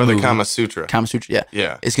 That's the Or the movie. Kama Sutra. Kama Sutra, yeah.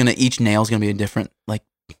 Yeah. It's gonna each nail's gonna be a different like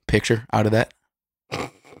picture out of that.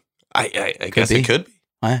 I guess be. it could be.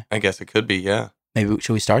 Why? I guess it could be, yeah. Maybe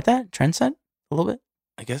should we start that trend set a little bit?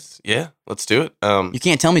 I guess, yeah. Let's do it. You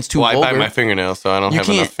can't tell me it's too well, I vulgar. bite my fingernails, so I don't You have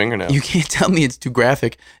can't- enough fingernails. You can't tell me it's too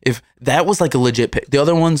graphic. If that was like a legit pic, the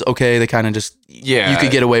other ones, okay, they kind of just Yeah. you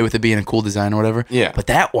could get away with it being a cool design or whatever. Yeah. But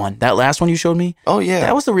that one, that last one you showed me, Oh, yeah.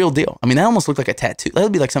 that was the real deal. I mean, that almost looked like a tattoo. That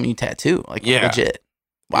would be like something you tattoo, like Yeah. legit.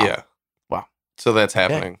 Wow. Yeah. Wow. So that's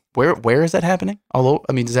Okay. happening. Where is that happening? Although,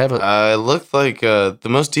 I mean, does it have a It looked like the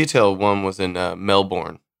most detailed one was in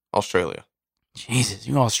Melbourne, Australia. Jesus?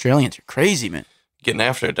 You Australians are crazy, man. Getting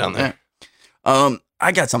after it down there.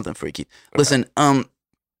 I got something for you, Keith. Listen,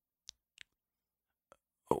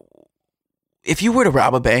 if you were to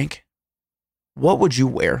rob a bank, what would you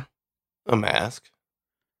wear? A mask.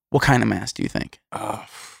 What kind of mask do you think?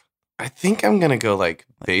 I think I'm gonna go like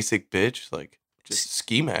basic bitch, like just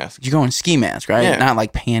ski mask. You're going ski mask, right? Yeah. Not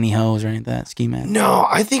like pantyhose or anything like that. Ski mask. No,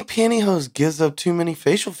 I think pantyhose gives up too many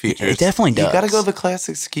facial features. It definitely does. You gotta go the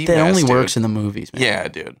classic ski That mask. only dude. works in the movies, man. Yeah,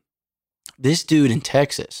 dude. This dude in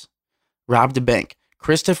Texas robbed a bank.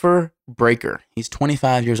 Christopher Breaker. He's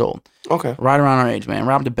 25 years old. Okay. Right around our age, man.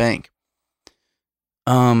 Robbed a bank.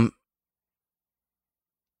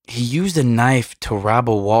 He used a knife to rob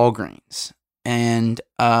a Walgreens. And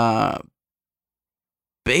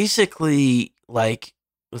basically, like,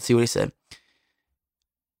 let's see what he said.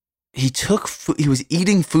 He took he was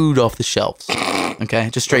eating food off the shelves. Okay,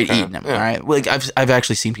 just straight Okay, eating them. yeah. All right. Well, like, I've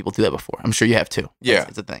actually seen people do that before. I'm sure you have too. Yeah.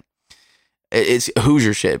 it's a thing. It's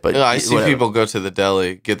Hoosier shit, but Yeah, I see whatever. people go to the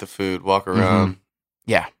deli, get the food, walk around.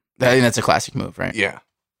 Yeah, I think that's a classic move, right? Yeah.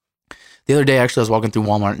 The other day, actually, I was walking through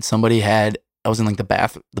Walmart and somebody had. I was in like the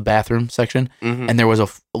bathroom section, Mhm. and there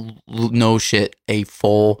was no shit, a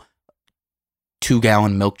full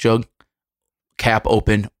 2-gallon milk jug, cap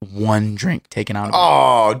open, one drink taken out of it.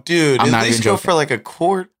 Oh, dude. I'm At not least even go joking. for like a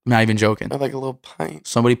quart I'm not even joking. or like a little pint.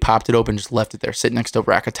 Somebody popped it open, just left it there, sitting next to a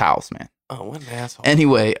rack of towels, man. Oh, what an asshole.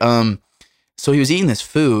 Anyway, so he was eating this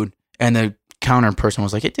food, and the counter person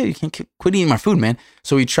was like, "Hey, dude, you can't quit eating my food, man."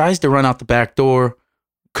 So he tries to run out the back door,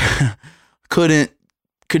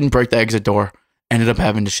 couldn't break the exit door, ended up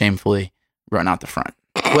having to shamefully run out the front.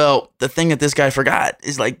 Well, the thing that this guy forgot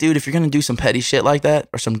is like, dude, if you're gonna do some petty shit like that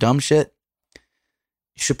or some dumb shit,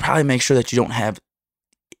 you should probably make sure that you don't have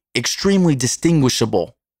extremely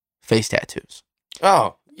distinguishable face tattoos.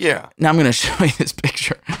 Oh, Yeah. Now I'm gonna show you this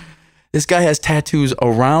picture. This guy has tattoos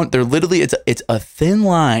around. They're literally it's a thin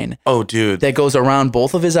line. Oh, dude, that goes around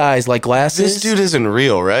both of his eyes like glasses. this dude isn't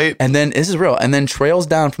real, right? And then this is real. And then trails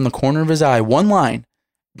down from the corner of his eye, one line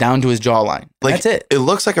down to his jawline. Like, that's it. It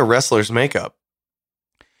looks like a wrestler's makeup.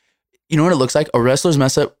 You know what it looks like? A wrestler's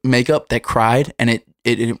makeup that cried and it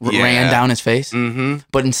ran down his face. Mm-hmm.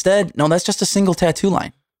 But instead, no, that's just a single tattoo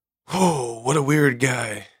line. Oh, what a weird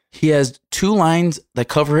guy. He has two lines that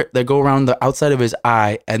cover it, that go around the outside of his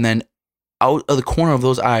eye, and then out of the corner of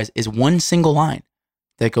those eyes is one single line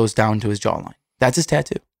that goes down to his jawline. That's his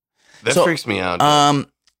tattoo. That freaks me out.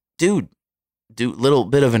 Dude, little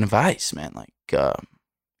bit of advice, man. Like,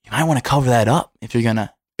 you might want to cover that up if you're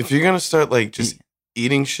gonna start like just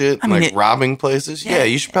eating shit, I mean, robbing places. Yeah,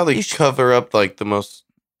 you should probably cover up like the most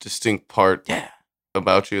distinct part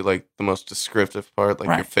about you, like the most descriptive part,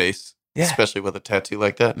 like your face, especially with a tattoo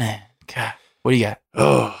like that. Man, God, what do you got?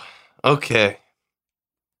 Oh, okay.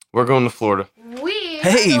 We're going to Florida.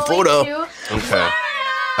 Hey, Florida. Okay.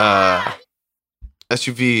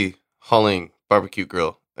 SUV hauling barbecue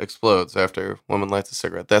grill explodes after woman lights a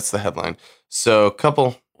cigarette. That's the headline. So,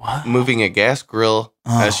 couple moving a gas grill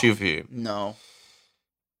SUV. No.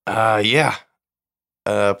 Yeah.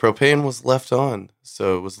 Propane was left on,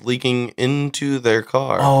 so it was leaking into their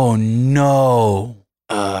car. Oh, no.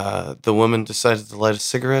 The woman decided to light a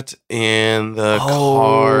cigarette, and the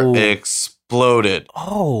car exploded.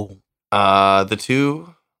 Oh. The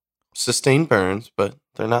two sustained burns, but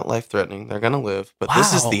they're not life-threatening. They're going to live. But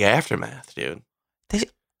this is the aftermath, dude.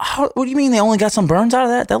 What do you mean they only got some burns out of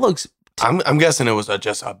that? That looks... I'm guessing it was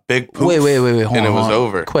just a big poof. Wait. Hold on, and it was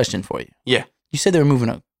over. Question for you. Yeah. You said they were moving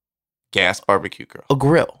a... Gas barbecue grill. A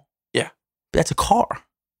grill. Yeah. That's a car.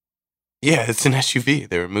 Yeah, it's an SUV.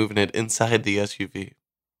 They were moving it inside the SUV.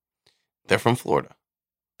 They're from Florida.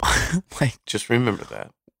 Just remember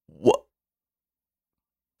that. What?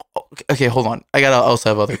 Okay, hold on. I also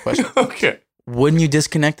have other questions. Okay. Wouldn't you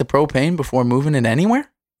disconnect the propane before moving it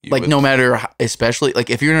anywhere? No matter, especially, like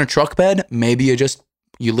if you're in a truck bed, maybe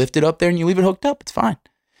you lift it up there and you leave it hooked up. It's fine.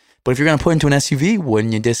 But if you're going to put it into an SUV,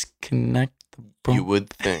 wouldn't you disconnect the propane? You would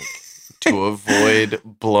think. To avoid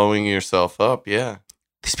blowing yourself up, yeah.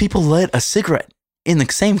 These people lit a cigarette in the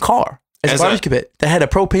same car as a barbecue pit that had a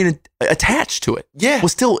propane attached to it. Yeah.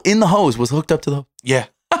 Was still in the hose, was hooked up to the... Yeah.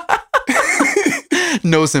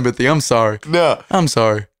 No sympathy. I'm sorry. No. I'm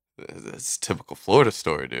sorry. That's a typical Florida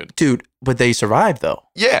story, dude. Dude, but they survived, though.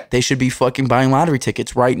 Yeah. They should be fucking buying lottery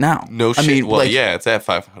tickets right now. No shit. I mean, well, yeah, it's at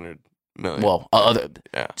 500 million. Well,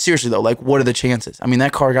 seriously, though, like, what are the chances? I mean,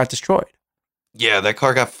 that car got destroyed. Yeah, that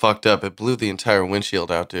car got fucked up. It blew the entire windshield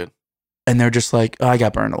out, dude. And they're just like, I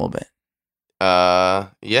got burned a little bit.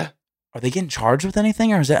 Yeah. Are they getting charged with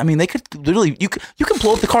anything? Or is that, I mean, they could literally, you can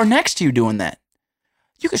blow up the car next to you doing that.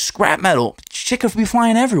 You could scrap metal. Shit could be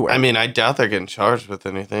flying everywhere. I mean, I doubt they're getting charged with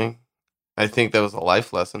anything. I think that was a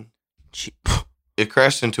life lesson. It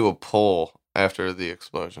crashed into a pole after the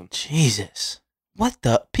explosion. Jesus. What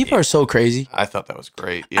the? People are so crazy. I thought that was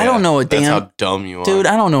great. Yeah, I don't know That's how dumb you are. Dude,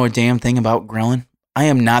 I don't know a damn thing about grilling. I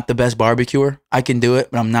am not the best barbecuer. I can do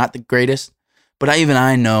it, but I'm not the greatest. But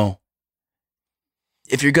I know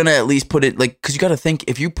if you're going to at least put it, like, because you got to think,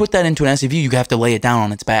 if you put that into an SUV, you have to lay it down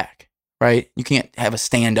on its back, right? You can't have a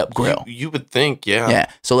stand-up grill. You would think, yeah. Yeah.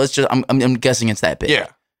 So let's just, I'm guessing it's that big. Yeah.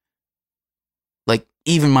 Like,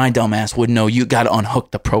 even my dumbass would know you got to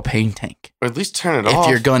unhook the propane tank. Or at least turn it off.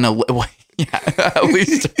 If you're going to... Yeah, at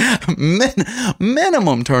least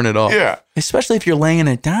minimum turn it off. Yeah. Especially if you're laying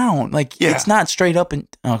it down. Like, it's not straight up and...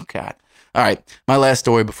 Oh, God. All right. My last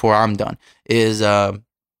story before I'm done is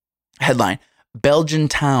headline. Belgian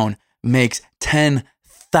town makes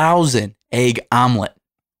 10,000 egg omelet.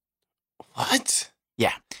 What?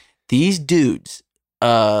 Yeah. These dudes...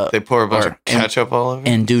 they pour a bunch of ketchup all over?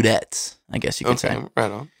 And dudettes, I guess you could say.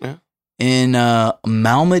 Right on. Yeah. In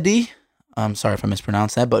Malmedy... I'm sorry if I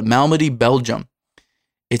mispronounced that, but Malmedy, Belgium.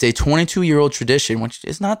 It's a 22-year-old tradition, which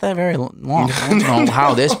is not that very long. I don't know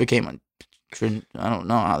how this became I don't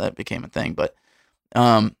know how that became a thing, but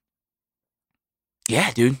yeah,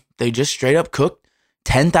 dude, they just straight up cooked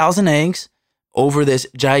 10,000 eggs over this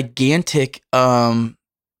gigantic. It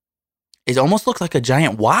almost looked like a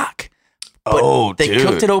giant wok. But they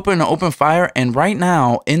cooked it open in an open fire, and right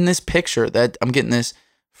now in this picture that I'm getting this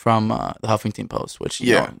from the Huffington Post, which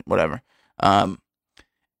you know, whatever.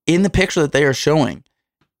 In the picture that they are showing,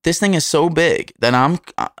 this thing is so big that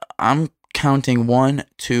I'm counting 1,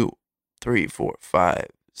 2, 3, 4, 5,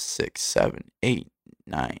 6, 7, 8,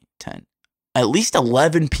 9, 10. At least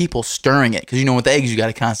 11 people stirring it, because you know with eggs you got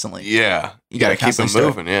to constantly. Yeah, you got to keep them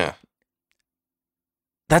moving. Yeah,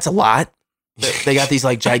 that's a lot. They got these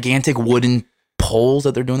like gigantic wooden poles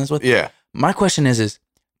that they're doing this with. Yeah. My question is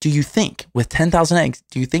do you think with 10,000 eggs,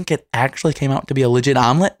 do you think it actually came out to be a legit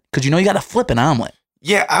omelet? Because you got to flip an omelet.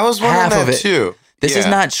 Yeah, I was wondering Half of that it. too. This is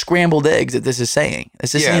not scrambled eggs that this is saying.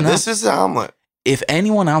 This is saying this is an omelet. if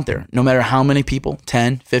anyone out there, no matter how many people,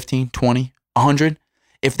 10, 15, 20, 100,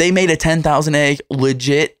 if they made a 10,000 egg,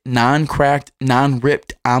 legit, non-cracked,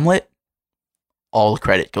 non-ripped omelet, all the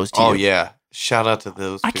credit goes to you. Oh, yeah. Shout out to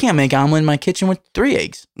those I people. can't make omelet in my kitchen with 3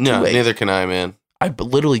 eggs. No, 2 eggs. neither can I, man. I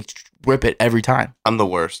literally rip it every time. I'm the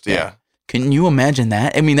worst. Yeah. Can you imagine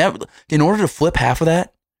that? I mean, that in order to flip half of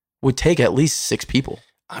that would take at least 6 people.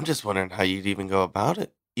 I'm just wondering how you'd even go about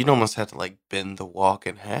it. You'd almost have to like bend the walk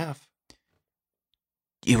in half.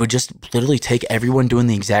 You would just literally take everyone doing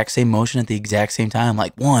the exact same motion at the exact same time,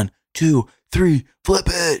 like 1, 2, 3, flip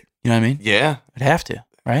it. You know what I mean? Yeah. I'd have to,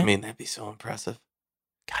 right? I mean, that'd be so impressive.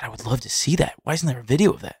 God, I would love to see that. Why isn't there a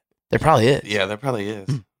video of that? There probably is. Yeah, there probably is.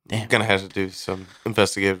 Damn. I'm going to have to do some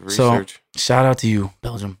investigative So- research. Shout out to you,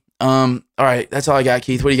 Belgium. All right, that's all I got,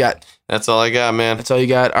 Keith. What do you got? That's all I got, man. That's all you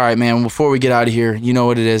got. All right, man. Before we get out of here, you know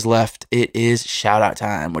what it is left. It is shout out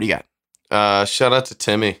time. What do you got? Shout out to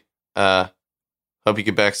Timmy. Hope you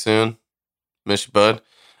get back soon. Miss you, bud.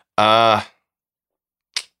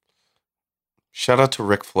 Shout out to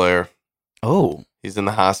Ric Flair. Oh, He's in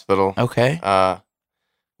the hospital. okay.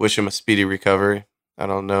 Wish him a speedy recovery. I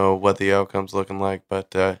don't know what the outcome's looking like,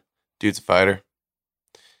 but dude's a fighter.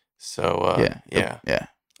 So yeah, Yeah.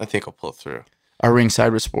 I think I'll pull through. Our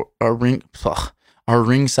ringside reporter,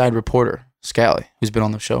 Scally, who's been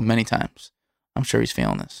on the show many times. I'm sure he's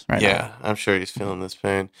feeling this right now. Yeah, I'm sure he's feeling this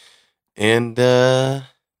pain. And yeah,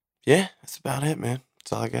 that's about it, man.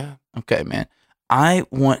 That's all I got. Okay, man. I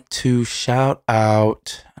want to shout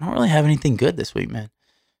out. I don't really have anything good this week, man.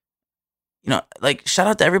 Like shout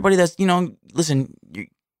out to everybody that's, listen, you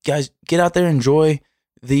guys get out there, enjoy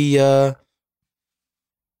the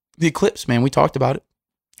eclipse, man. We talked about it.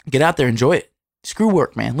 Get out there, enjoy it. Screw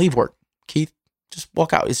work, man. Leave work. Keith, just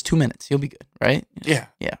walk out. It's 2 minutes. You'll be good, right? Yeah.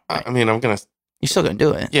 Yeah. Right. I mean, I'm going to. You're still going to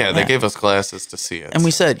do it. Yeah, they gave us glasses to see it. And we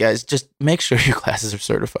said, guys, just make sure your classes are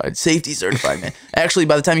certified. Safety certified, man. Actually,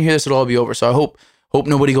 by the time you hear this, it'll all be over. So I hope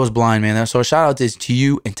nobody goes blind, man. So a shout out is to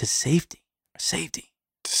you and to safety. Safety.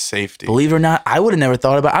 Safety. Believe it or not, I would have never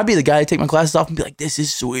thought about it. I'd be the guy to take my classes off and be like, this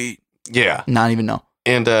is sweet. Yeah. Not even know.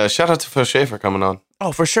 And shout out to Fauché for coming on.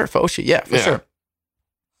 Oh, for sure. Fauché. Yeah, for sure.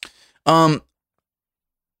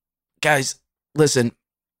 Guys, listen,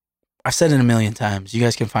 I've said it a million times. You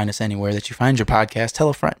guys can find us anywhere that you find your podcast. Tell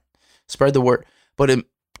a friend. Spread the word. But in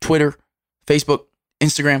Twitter, Facebook,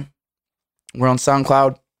 Instagram, we're on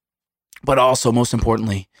SoundCloud. But also, most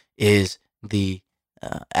importantly, is the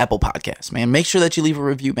Apple Podcast, man. Make sure that you leave a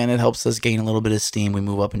review, man. It helps us gain a little bit of steam. We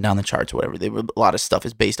move up and down the charts, whatever. A lot of stuff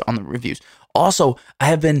is based on the reviews. Also, I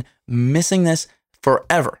have been missing this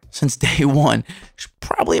forever, since day one. It's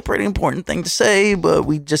probably a pretty important thing to say, but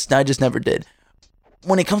I just never did.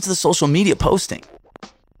 When it comes to the social media posting,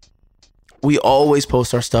 we always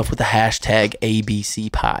post our stuff with the hashtag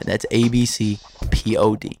ABCPod. That's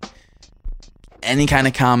ABCPOD. Any kind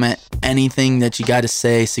of comment, anything that you got to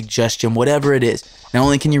say, suggestion, whatever it is. Not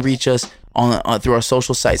only can you reach us on through our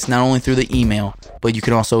social sites, not only through the email, but you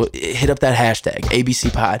can also hit up that hashtag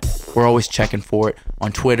ABCPod. We're always checking for it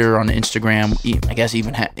on Twitter, on Instagram. I guess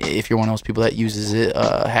even if you're one of those people that uses it,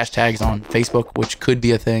 hashtags on Facebook, which could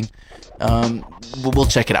be a thing. We'll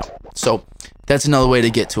check it out. So that's another way to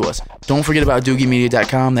get to us. Don't forget about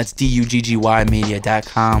doogiemedia.com. That's DUGGY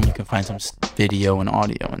media.com. You can find some video and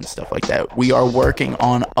audio and stuff like that. We are working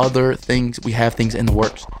on other things. We have things in the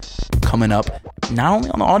works coming up, not only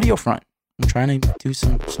on the audio front. I'm trying to do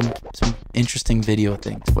some interesting video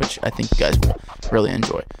things, which I think you guys will really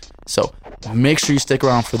enjoy. So make sure you stick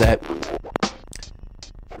around for that.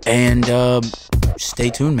 And stay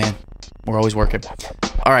tuned, man. We're always working.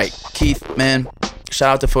 All right, Keith, man,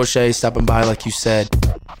 shout out to Fauché stopping by like you said.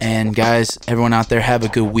 And guys, everyone out there, have a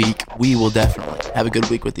good week. We will definitely have a good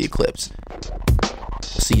week with the Eclipse. We'll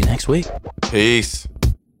see you next week. Peace.